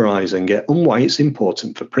summarizing it and why it's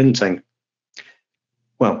important for printing.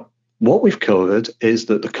 Well, what we've covered is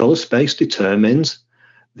that the color space determines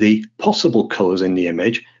the possible colors in the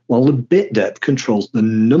image, while the bit depth controls the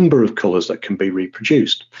number of colors that can be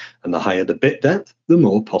reproduced. And the higher the bit depth, the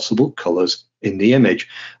more possible colors in the image.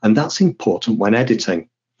 And that's important when editing,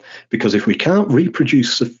 because if we can't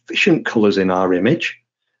reproduce sufficient colors in our image,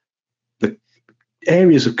 the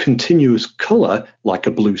areas of continuous color, like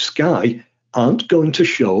a blue sky, aren't going to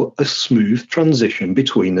show a smooth transition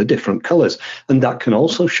between the different colors. And that can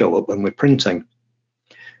also show up when we're printing.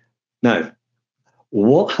 Now,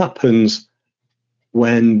 what happens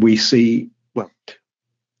when we see,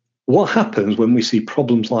 what happens when we see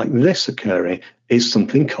problems like this occurring is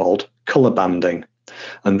something called color banding.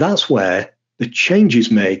 And that's where the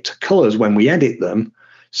changes made to colors when we edit them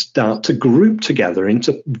start to group together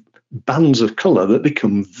into bands of color that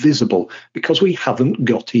become visible because we haven't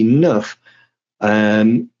got enough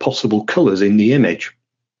possible colors in the image.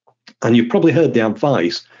 And you've probably heard the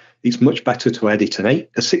advice, it's much better to edit a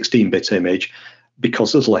 16-bit image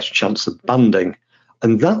because there's less chance of banding.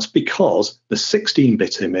 And that's because the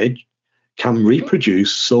 16-bit image can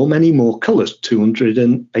reproduce so many more colors,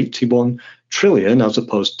 281 trillion as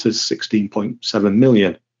opposed to 16.7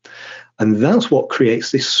 million. And that's what creates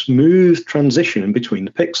this smooth transition between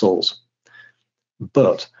the pixels.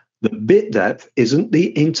 But the bit depth isn't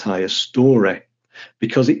the entire story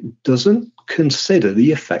because it doesn't consider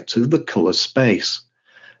the effect of the color space.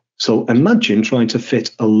 So imagine trying to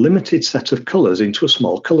fit a limited set of colors into a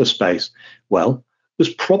small color space. Well,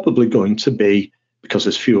 there's probably going to be, because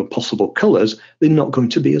there's fewer possible colors, they're not going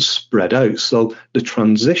to be as spread out. So the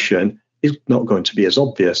transition is not going to be as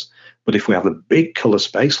obvious. But if we have a big color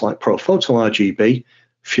space like ProPhoto RGB,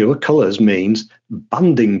 fewer colors means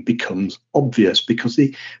banding becomes obvious because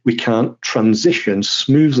we can't transition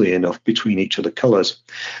smoothly enough between each of the colors.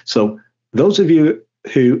 So those of you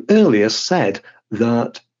who earlier said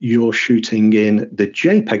that you're shooting in the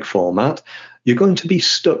JPEG format, you're going to be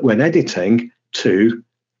stuck when editing to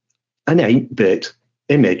an 8-bit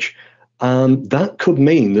image. And that could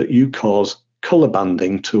mean that you cause color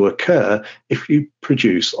banding to occur if you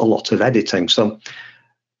produce a lot of editing. So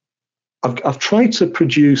I've tried to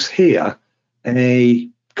produce here a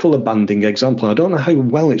color banding example. I don't know how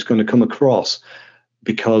well it's going to come across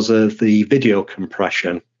because of the video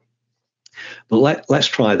compression, but let's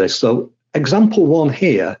try this. So example 1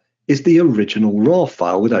 here is the original raw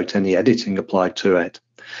file without any editing applied to it.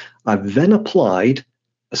 I've then applied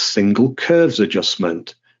a single curves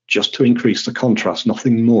adjustment just to increase the contrast,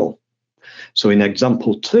 nothing more. So in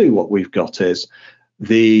example 2, what we've got is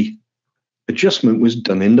the adjustment was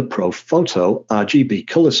done in the ProPhoto RGB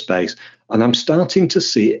color space, and I'm starting to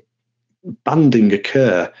see banding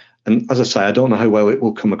occur. And as I say, I don't know how well it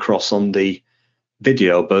will come across on the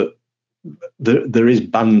video, but there is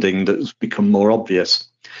banding that's become more obvious.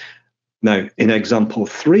 Now, in example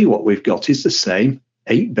 3, what we've got is the same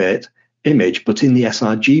 8-bit image, but in the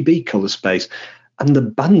sRGB color space, and the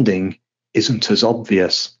banding isn't as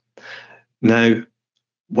obvious. Now,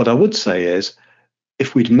 what I would say is,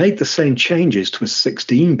 if we'd made the same changes to a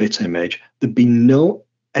 16-bit image, there'd be no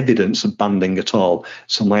evidence of banding at all.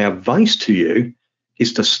 So my advice to you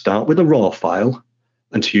is to start with a raw file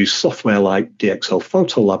and to use software like DxO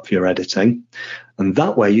PhotoLab for your editing. And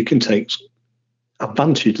that way you can take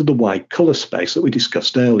advantage of the wide color space that we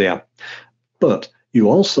discussed earlier. But you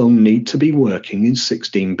also need to be working in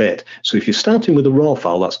 16-bit. So if you're starting with a raw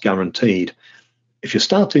file, that's guaranteed. If you're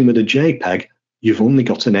starting with a JPEG, you've only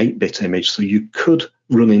got an 8-bit image, so you could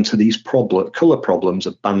run into these color problems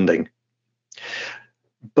of banding.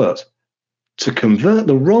 But to convert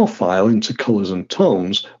the raw file into colors and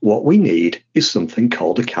tones, what we need is something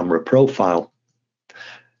called a camera profile.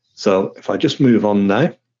 So if I just move on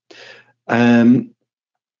now, the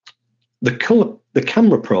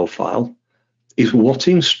camera profile is what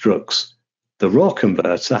instructs the raw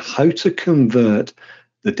converter how to convert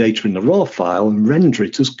the data in the raw file and render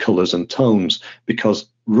it as colors and tones, because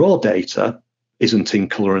raw data isn't in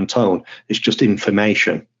color and tone, it's just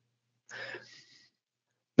information.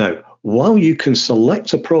 Now, while you can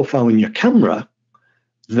select a profile in your camera,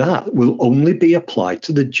 that will only be applied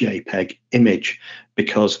to the JPEG image,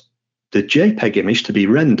 because the JPEG image to be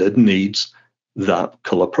rendered needs that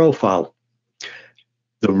color profile.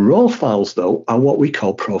 The raw files, though, are what we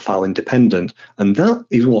call profile independent, and that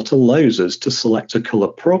is what allows us to select a color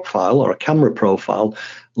profile or a camera profile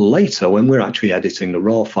later when we're actually editing the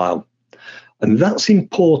raw file. And that's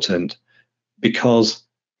important because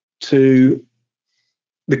the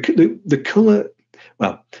color,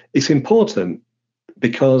 well, it's important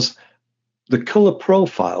because the color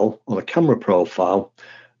profile or the camera profile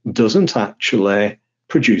doesn't actually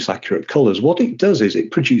produce accurate colors. What it does is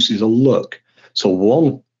it produces a look. So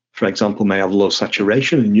one, for example, may have low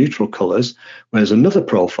saturation and neutral colors, whereas another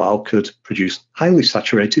profile could produce highly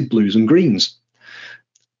saturated blues and greens.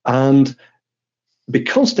 And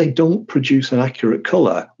because they don't produce an accurate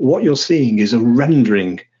color, what you're seeing is a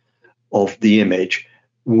rendering of the image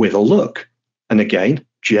with a look. And again,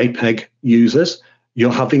 JPEG users,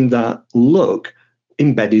 you're having that look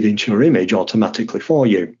embedded into your image automatically for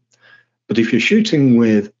you. But if you're shooting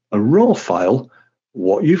with a raw file,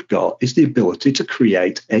 what you've got is the ability to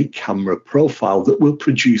create a camera profile that will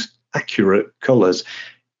produce accurate colors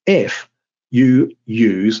if you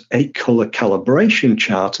use a color calibration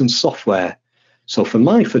chart and software. So for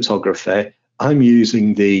my photography, I'm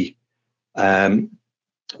using the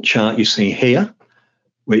chart you see here,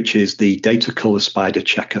 which is the Datacolor Spider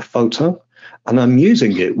Checker Photo, and I'm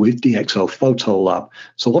using it with DxO PhotoLab.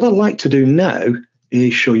 So what I'd like to do now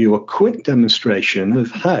is show you a quick demonstration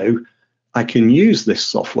of how I can use this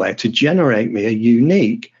software to generate me a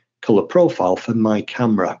unique color profile for my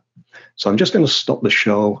camera. So I'm just going to stop the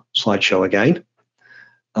slideshow again,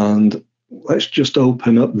 and let's just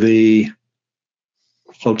open up the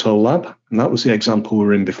PhotoLab, and that was the example we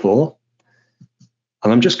were in before.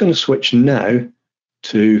 And I'm just going to switch now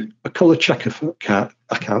to a color checker,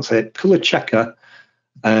 color checker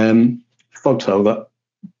photo that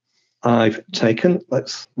I've taken.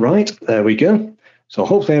 Right, there we go. So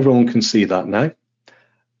hopefully everyone can see that now.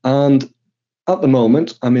 And at the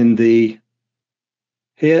moment, I'm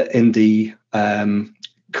here in the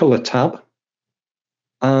color tab,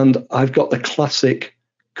 and I've got the classic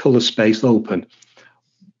color space open.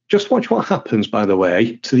 Just watch what happens, by the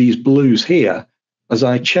way, to these blues here as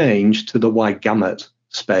I change to the wide gamut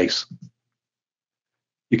space.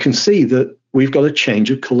 You can see that we've got a change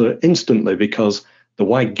of color instantly because the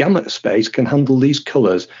wide gamut space can handle these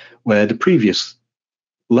colors where the previous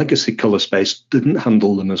legacy color space didn't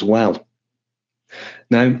handle them as well.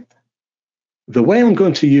 Now, the way I'm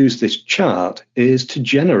going to use this chart is to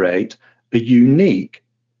generate a unique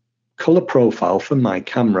color profile for my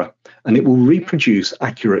camera, and it will reproduce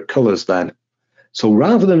accurate colors then. So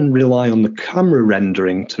rather than rely on the camera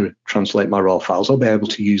rendering to translate my raw files, I'll be able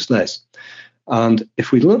to use this. And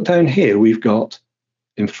if we look down here, we've got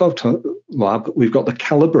in PhotoLab, we've got the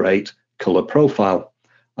calibrate color profile.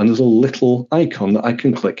 And there's a little icon that I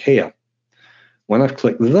can click here. When I've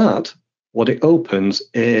clicked that, what it opens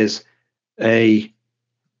is a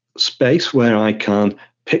space where I can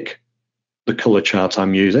pick the color chart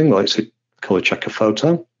I'm using, like it's a color checker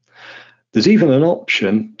photo. There's even an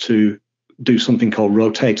option to do something called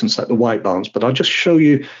rotate and set the white balance, but I'll just show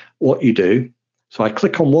you what you do. So I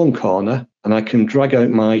click on one corner and I can drag out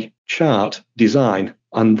my chart design,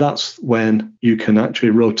 and that's when you can actually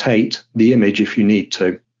rotate the image if you need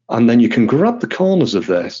to. And then you can grab the corners of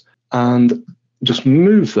this and just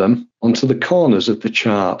move them onto the corners of the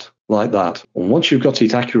chart like that. And once you've got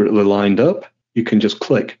it accurately lined up, you can just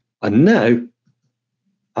click. And now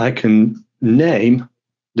I can name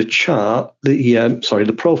the chart,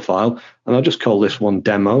 the profile, and I'll just call this one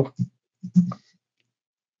demo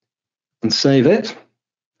and save it.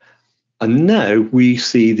 And now we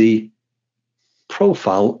see the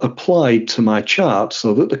profile applied to my chart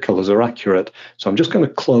so that the colors are accurate. So I'm just going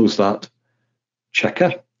to close that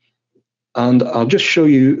checker, and I'll just show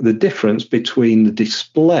you the difference between the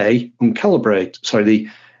display the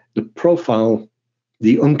profile,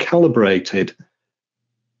 the uncalibrated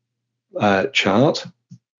chart,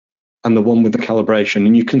 and the one with the calibration.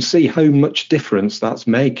 And you can see how much difference that's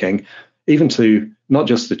making, even to not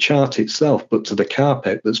just the chart itself, but to the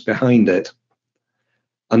carpet that's behind it.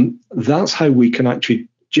 And that's how we can actually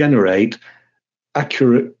generate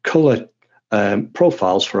accurate color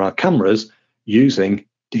profiles for our cameras using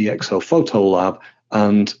DxO PhotoLab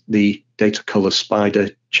and the Datacolor Spider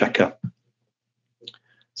Checker.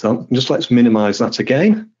 So just let's minimize that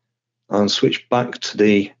again and switch back to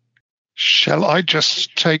the... Shall I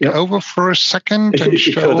just take over for a second? If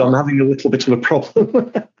you could, I'm having a little bit of a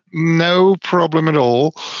problem. No problem at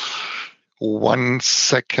all. 1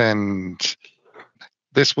 second.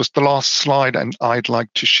 This was the last slide, and I'd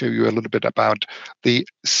like to show you a little bit about the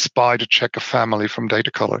Spider Checker family from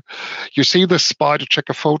Datacolor. You see the Spider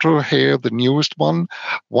Checker photo here, the newest one.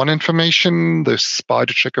 One information, the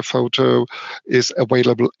Spider Checker photo is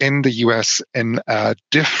available in the US in a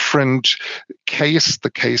different case.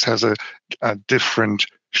 The case has a different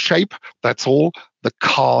shape, that's all. The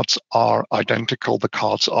cards are identical. The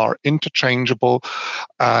cards are interchangeable.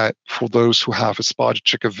 For those who have a Spider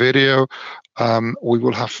Checker video, we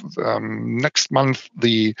will have next month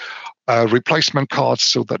the replacement cards.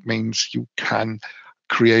 So that means you can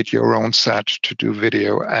create your own set to do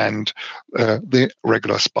video and the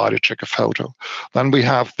regular Spider Checker photo. Then we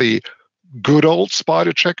have the good old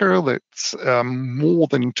Spider Checker that's more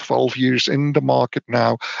than 12 years in the market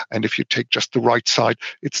now. And if you take just the right side,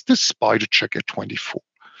 it's the Spider Checker 24,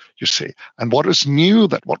 you see. And what is new,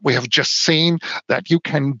 that what we have just seen, that you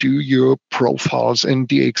can do your profiles in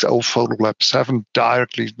DxO PhotoLab 7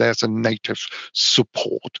 directly. There's a native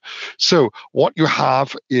support. So what you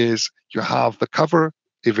have is you have the cover.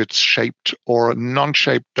 If it's shaped or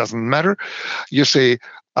non-shaped, doesn't matter. You see,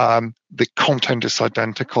 the content is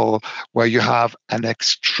identical, where you have an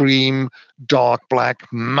extreme dark black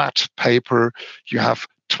matte paper. You have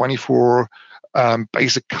 24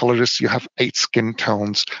 basic colors. You have 8 skin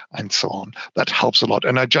tones and so on. That helps a lot.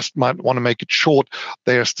 And I just might want to make it short.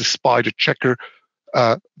 There's the Spider Checker,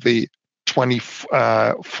 the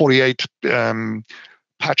 48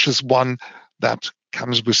 patches one that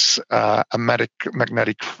comes with a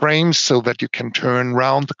magnetic frame so that you can turn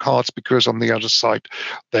around the cards, because on the other side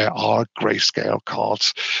there are grayscale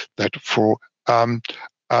cards that for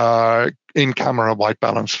in camera white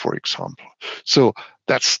balance, for example. So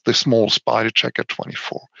that's the small Spider Checker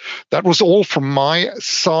 24. That was all from my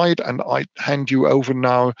side, and I hand you over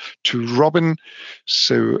now to Robin,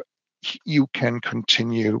 so you can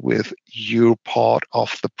continue with your part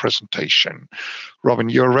of the presentation. Robin,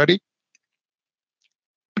 you're ready?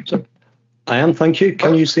 So, I am, thank you.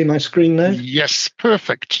 Can you see my screen now? Yes,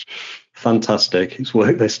 perfect. Fantastic. It's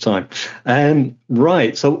worked this time.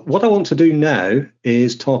 Right, so what I want to do now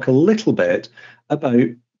is talk a little bit about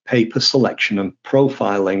paper selection and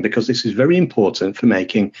profiling, because this is very important for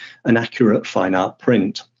making an accurate fine art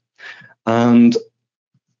print. And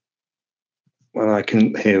well,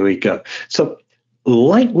 here we go. So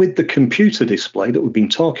like with the computer display that we've been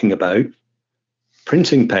talking about,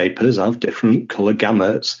 printing papers have different color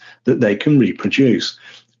gamuts that they can reproduce.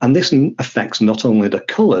 And this affects not only the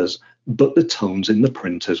colors, but the tones in the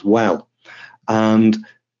print as well. And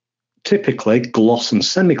typically, gloss and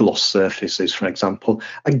semi-gloss surfaces, for example,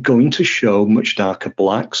 are going to show much darker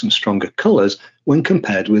blacks and stronger colors when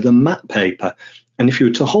compared with a matte paper. And if you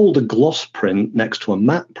were to hold a gloss print next to a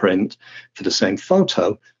matte print for the same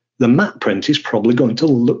photo, the matte print is probably going to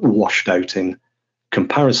look washed out in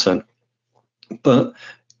comparison. But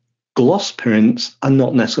gloss prints are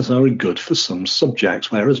not necessarily good for some subjects,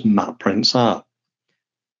 whereas matte prints are.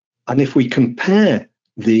 And if we compare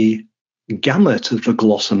the gamut of the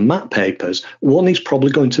gloss and matte papers, one is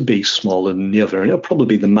probably going to be smaller than the other, and it'll probably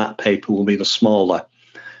be the matte paper will be the smaller.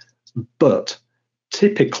 But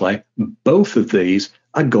typically, both of these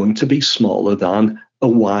are going to be smaller than a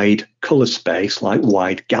wide color space, like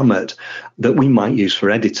wide gamut, that we might use for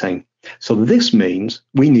editing. So this means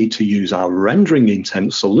we need to use our rendering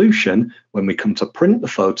intent solution when we come to print the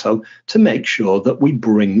photo to make sure that we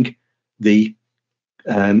bring the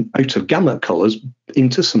out of gamut colors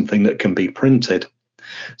into something that can be printed.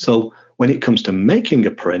 So when it comes to making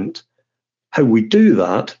a print, how we do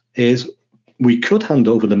that is we could hand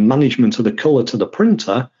over the management of the color to the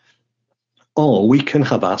printer, or we can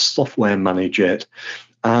have our software manage it.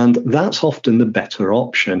 And that's often the better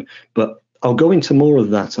option, but I'll go into more of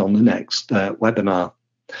that on the next webinar.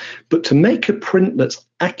 But to make a print that's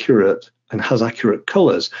accurate and has accurate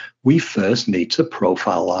colors, we first need to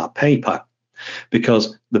profile our paper,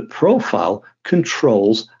 because the profile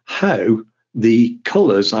controls how the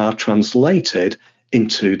colors are translated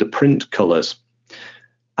into the print colors.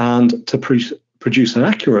 And to produce an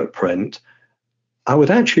accurate print, I would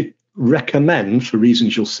actually recommend, for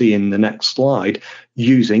reasons you'll see in the next slide,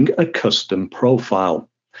 using a custom profile.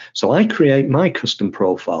 So I create my custom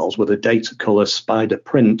profiles with a Datacolor Spider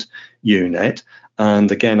print unit. And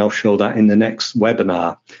again, I'll show that in the next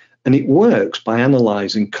webinar. And it works by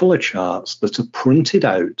analyzing color charts that are printed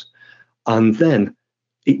out, and then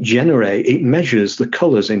it measures the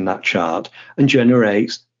colors in that chart and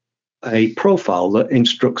generates a profile that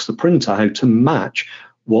instructs the printer how to match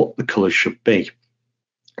what the colours should be.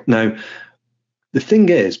 Now, the thing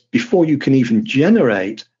is, before you can even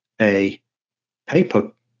generate a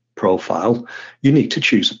paper profile, you need to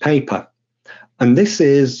choose a paper. And this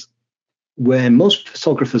is where most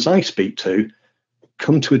photographers I speak to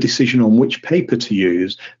come to a decision on which paper to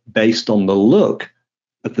use based on the look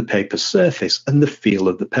of the paper surface and the feel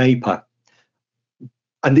of the paper.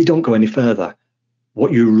 And they don't go any further.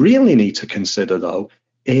 What you really need to consider, though,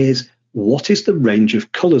 is what is the range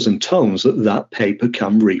of colours and tones that that paper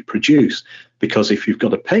can reproduce? Because if you've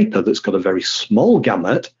got a paper that's got a very small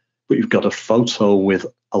gamut, but you've got a photo with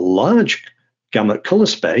a large gamut colour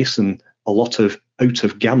space and a lot of out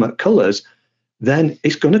of gamut colours, then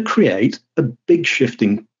it's going to create a big shift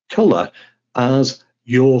in colour as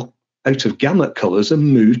your out of gamut colours are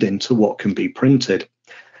moved into what can be printed.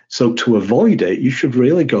 So to avoid it, you should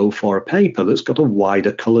really go for a paper that's got a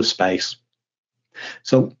wider colour space.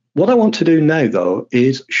 So what I want to do now, though,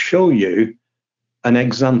 is show you an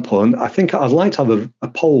example. And I think I'd like to have a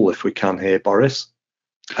poll if we can here, Boris.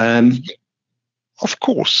 Of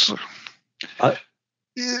course.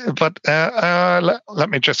 But let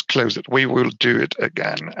me just close it. We will do it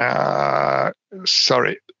again.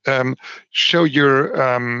 Sorry. Show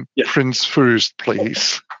your prints first,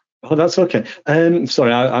 please. Oh, that's okay.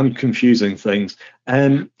 Sorry, I'm confusing things.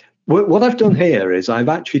 What I've done here is I've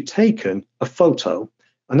actually taken a photo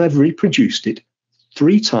and I've reproduced it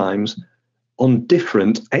 3 times on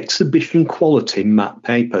different exhibition quality matte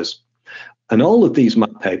papers. And all of these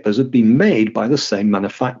matte papers have been made by the same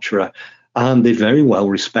manufacturer, and they're very well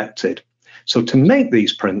respected. So to make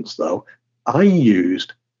these prints, though, I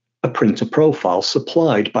used a printer profile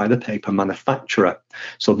supplied by the paper manufacturer.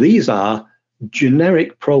 So these are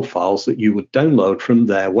generic profiles that you would download from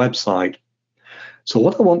their website. So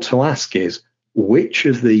what I want to ask is, which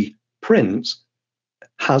of the prints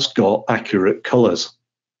has got accurate colours?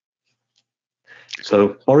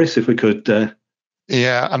 So, Boris, if we could...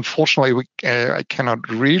 Yeah, unfortunately, I cannot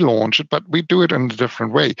relaunch it, but we do it in a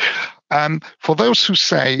different way. For those who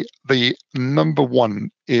say the number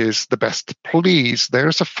 1 is the best, please,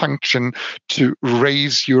 there's a function to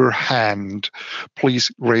raise your hand.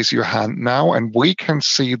 Please raise your hand now, and we can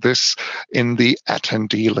see this in the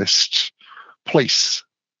attendee list. Please,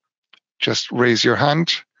 just raise your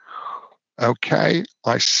hand. Okay,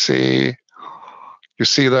 I see. You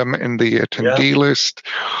see them in the attendee list.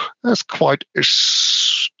 That's quite,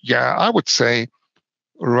 I would say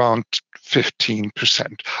around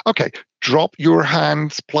 15%. Okay, drop your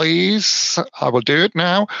hands, please. I will do it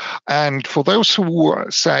now. And for those who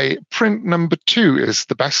say print number 2 is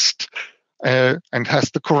the best and has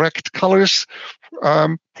the correct colors,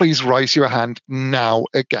 please raise your hand now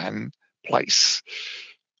again, please.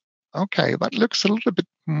 Okay, that looks a little bit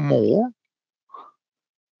more.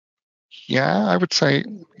 Yeah, I would say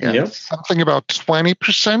something about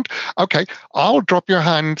 20%. Okay, I'll drop your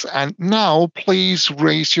hands, and now please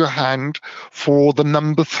raise your hand for the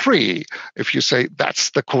number 3 if you say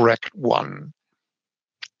that's the correct one.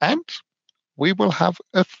 And we will have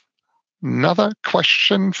another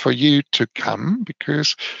question for you to come,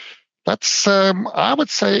 because that's, I would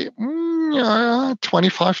say,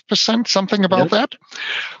 25%, something about that.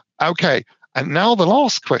 Okay. And now the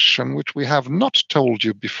last question, which we have not told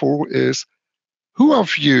you before, is who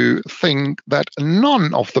of you think that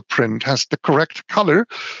none of the print has the correct color?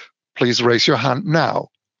 Please raise your hand now.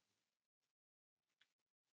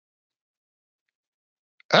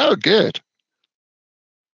 Oh, good.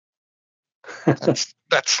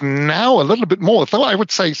 That's now a little bit more. So I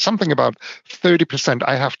would say something about 30%.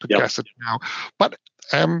 I have to guess it now. But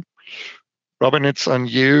Robin, it's on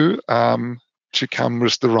you. To come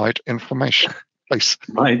with the right information, please.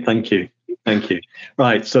 Right, thank you.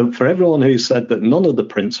 Right, so for everyone who said that none of the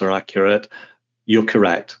prints are accurate, you're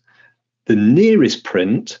correct. The nearest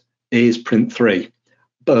print is print 3,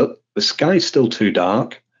 but the sky's still too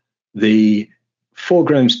dark, the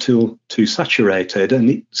foreground's too saturated, and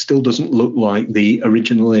it still doesn't look like the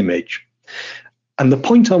original image. And the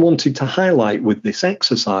point I wanted to highlight with this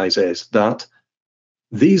exercise is that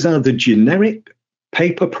these are the generic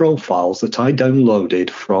paper profiles that I downloaded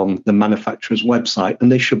from the manufacturer's website, and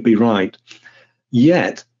they should be right.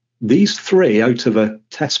 Yet, these 3 out of a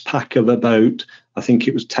test pack of about, I think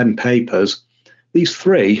it was 10 papers, these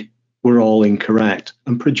 3 were all incorrect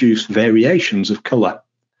and produced variations of colour.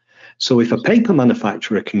 So if a paper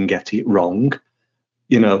manufacturer can get it wrong,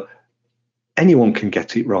 anyone can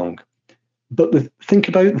get it wrong. But think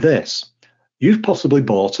about this. You've possibly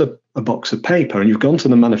bought a box of paper and you've gone to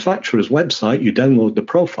the manufacturer's website, you download the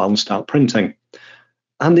profile and start printing,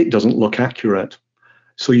 and it doesn't look accurate.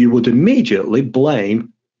 So you would immediately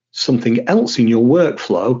blame something else in your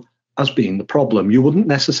workflow as being the problem. You wouldn't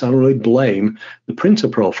necessarily blame the printer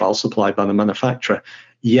profile supplied by the manufacturer.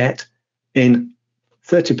 Yet, in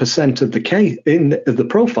 30% of the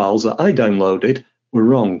profiles that I downloaded were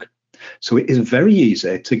wrong. So it is very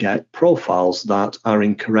easy to get profiles that are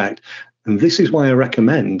incorrect. And this is why I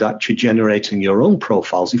recommend actually generating your own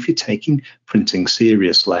profiles if you're taking printing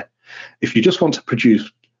seriously. If you just want to produce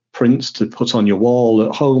prints to put on your wall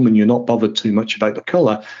at home and you're not bothered too much about the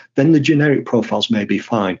color, then the generic profiles may be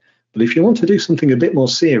fine. But if you want to do something a bit more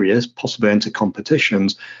serious, possibly enter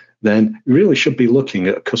competitions, then you really should be looking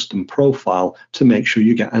at a custom profile to make sure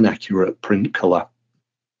you get an accurate print color.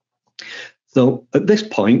 So at this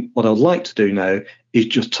point, what I'd like to do now is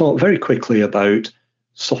just talk very quickly about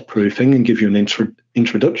soft proofing and give you an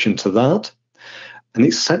introduction to that. And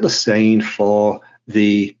it's set the scene for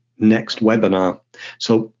the next webinar.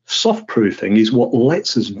 So soft proofing is what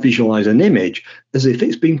lets us visualize an image as if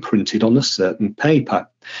it's been printed on a certain paper.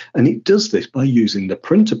 And it does this by using the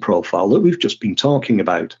printer profile that we've just been talking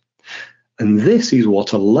about. And this is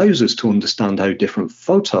what allows us to understand how different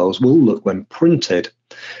photos will look when printed,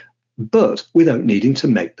 but without needing to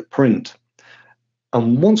make the print.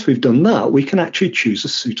 And once we've done that, we can actually choose a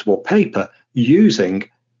suitable paper using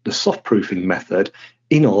the soft proofing method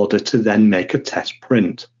in order to then make a test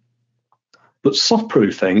print. But soft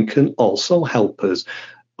proofing can also help us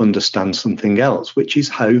understand something else, which is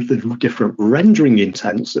how the different rendering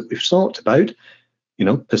intents that we've talked about,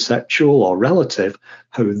 perceptual or relative,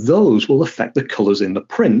 how those will affect the colors in the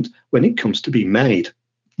print when it comes to be made.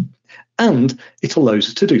 And it allows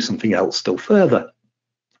us to do something else still further,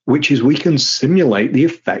 which is we can simulate the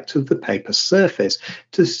effect of the paper surface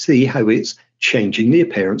to see how it's changing the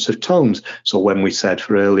appearance of tones. So when we said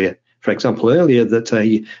for example, earlier that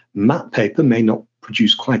a matte paper may not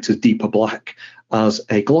produce quite as deep a black as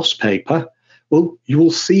a gloss paper, well, you will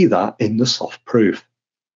see that in the soft proof.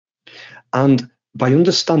 And by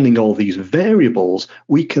understanding all these variables,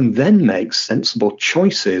 we can then make sensible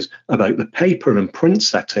choices about the paper and print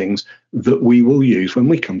settings that we will use when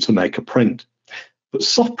we come to make a print. But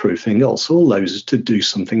soft proofing also allows us to do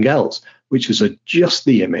something else, which is adjust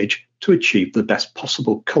the image to achieve the best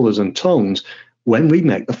possible colors and tones when we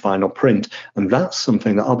make the final print. And that's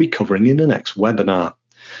something that I'll be covering in the next webinar.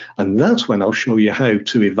 And that's when I'll show you how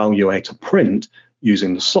to evaluate a print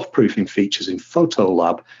using the soft proofing features in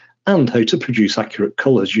PhotoLab and how to produce accurate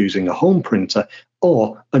colors using a home printer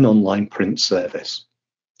or an online print service.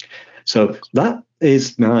 So that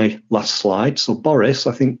is my last slide. So Boris,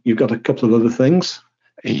 I think you've got a couple of other things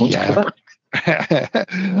you want to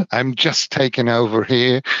cover. I'm just taking over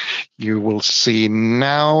here. You will see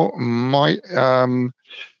now my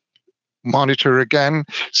monitor again.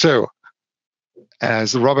 So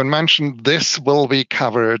as Robin mentioned, this will be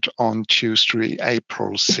covered on Tuesday,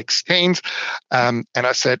 April 16th. And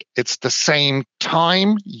I said it's the same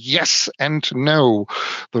time, yes and no.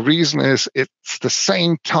 The reason is it's the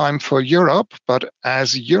same time for Europe, but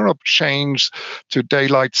as Europe changed to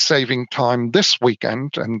daylight saving time this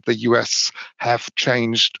weekend, and the US have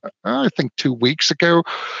changed, I think 2 weeks ago,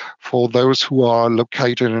 for those who are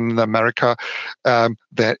located in America,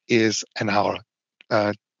 there is an hour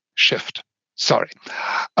shift. Sorry.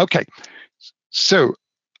 Okay. So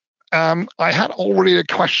I had already a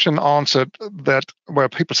question answered where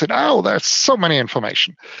people said, oh, there's so many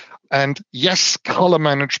information. And yes, color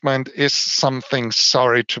management is something,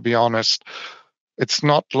 sorry, to be honest, it's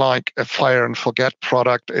not like a fire and forget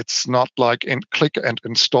product. It's not like click and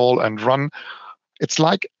install and run. It's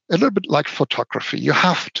like a little bit like photography. You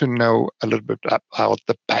have to know a little bit about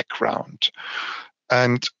the background.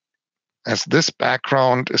 And as this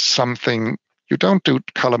background is something, you don't do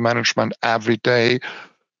color management every day.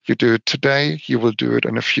 You do it today, you will do it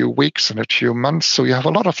in a few weeks, in a few months. So you have a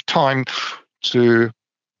lot of time to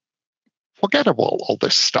forget about all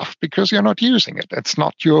this stuff because you're not using it. It's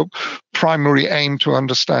not your primary aim to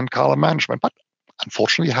understand color management, but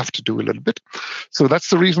unfortunately you have to do a little bit. So that's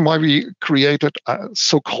the reason why we created a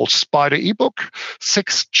so-called Spider ebook,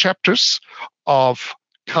 6 chapters of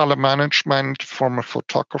color management from a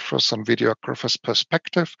photographer's and videographer's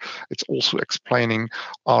perspective. It's also explaining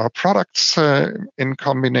our products in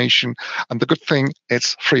combination. And the good thing,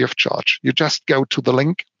 it's free of charge. You just go to the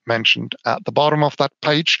link mentioned at the bottom of that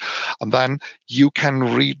page, and then you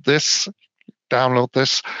can read this, download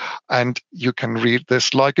this, and you can read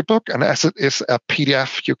this like a book. And as it is a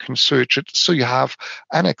PDF, you can search it so you have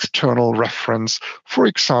an external reference. For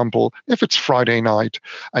example, if it's Friday night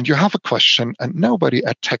and you have a question and nobody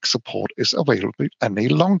at tech support is available any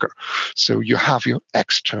longer, so you have your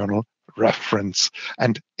external reference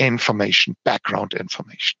and information, background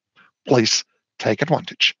information. Please take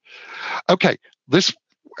advantage. Okay, this,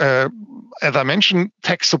 as I mentioned,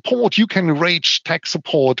 tech support. You can reach tech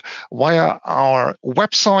support via our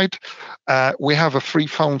website. We have a free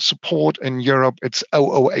phone support in Europe. It's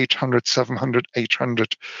 00800 700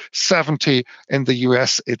 870. In the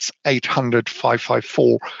US, it's 800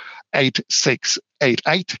 554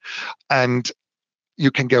 8688. And you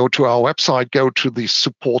can go to our website, go to the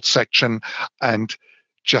support section, and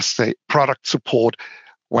just say product support.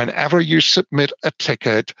 Whenever you submit a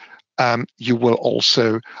ticket, you will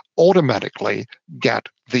also automatically get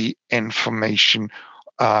the information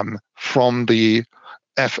from the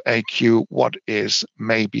FAQ, what is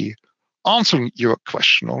maybe answering your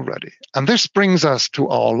question already. And this brings us to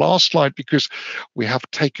our last slide, because we have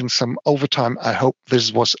taken some overtime. I hope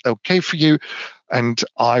this was okay for you, and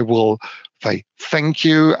I will say thank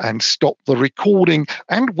you and stop the recording,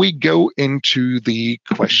 and we go into the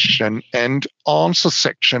question and answer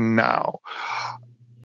section now.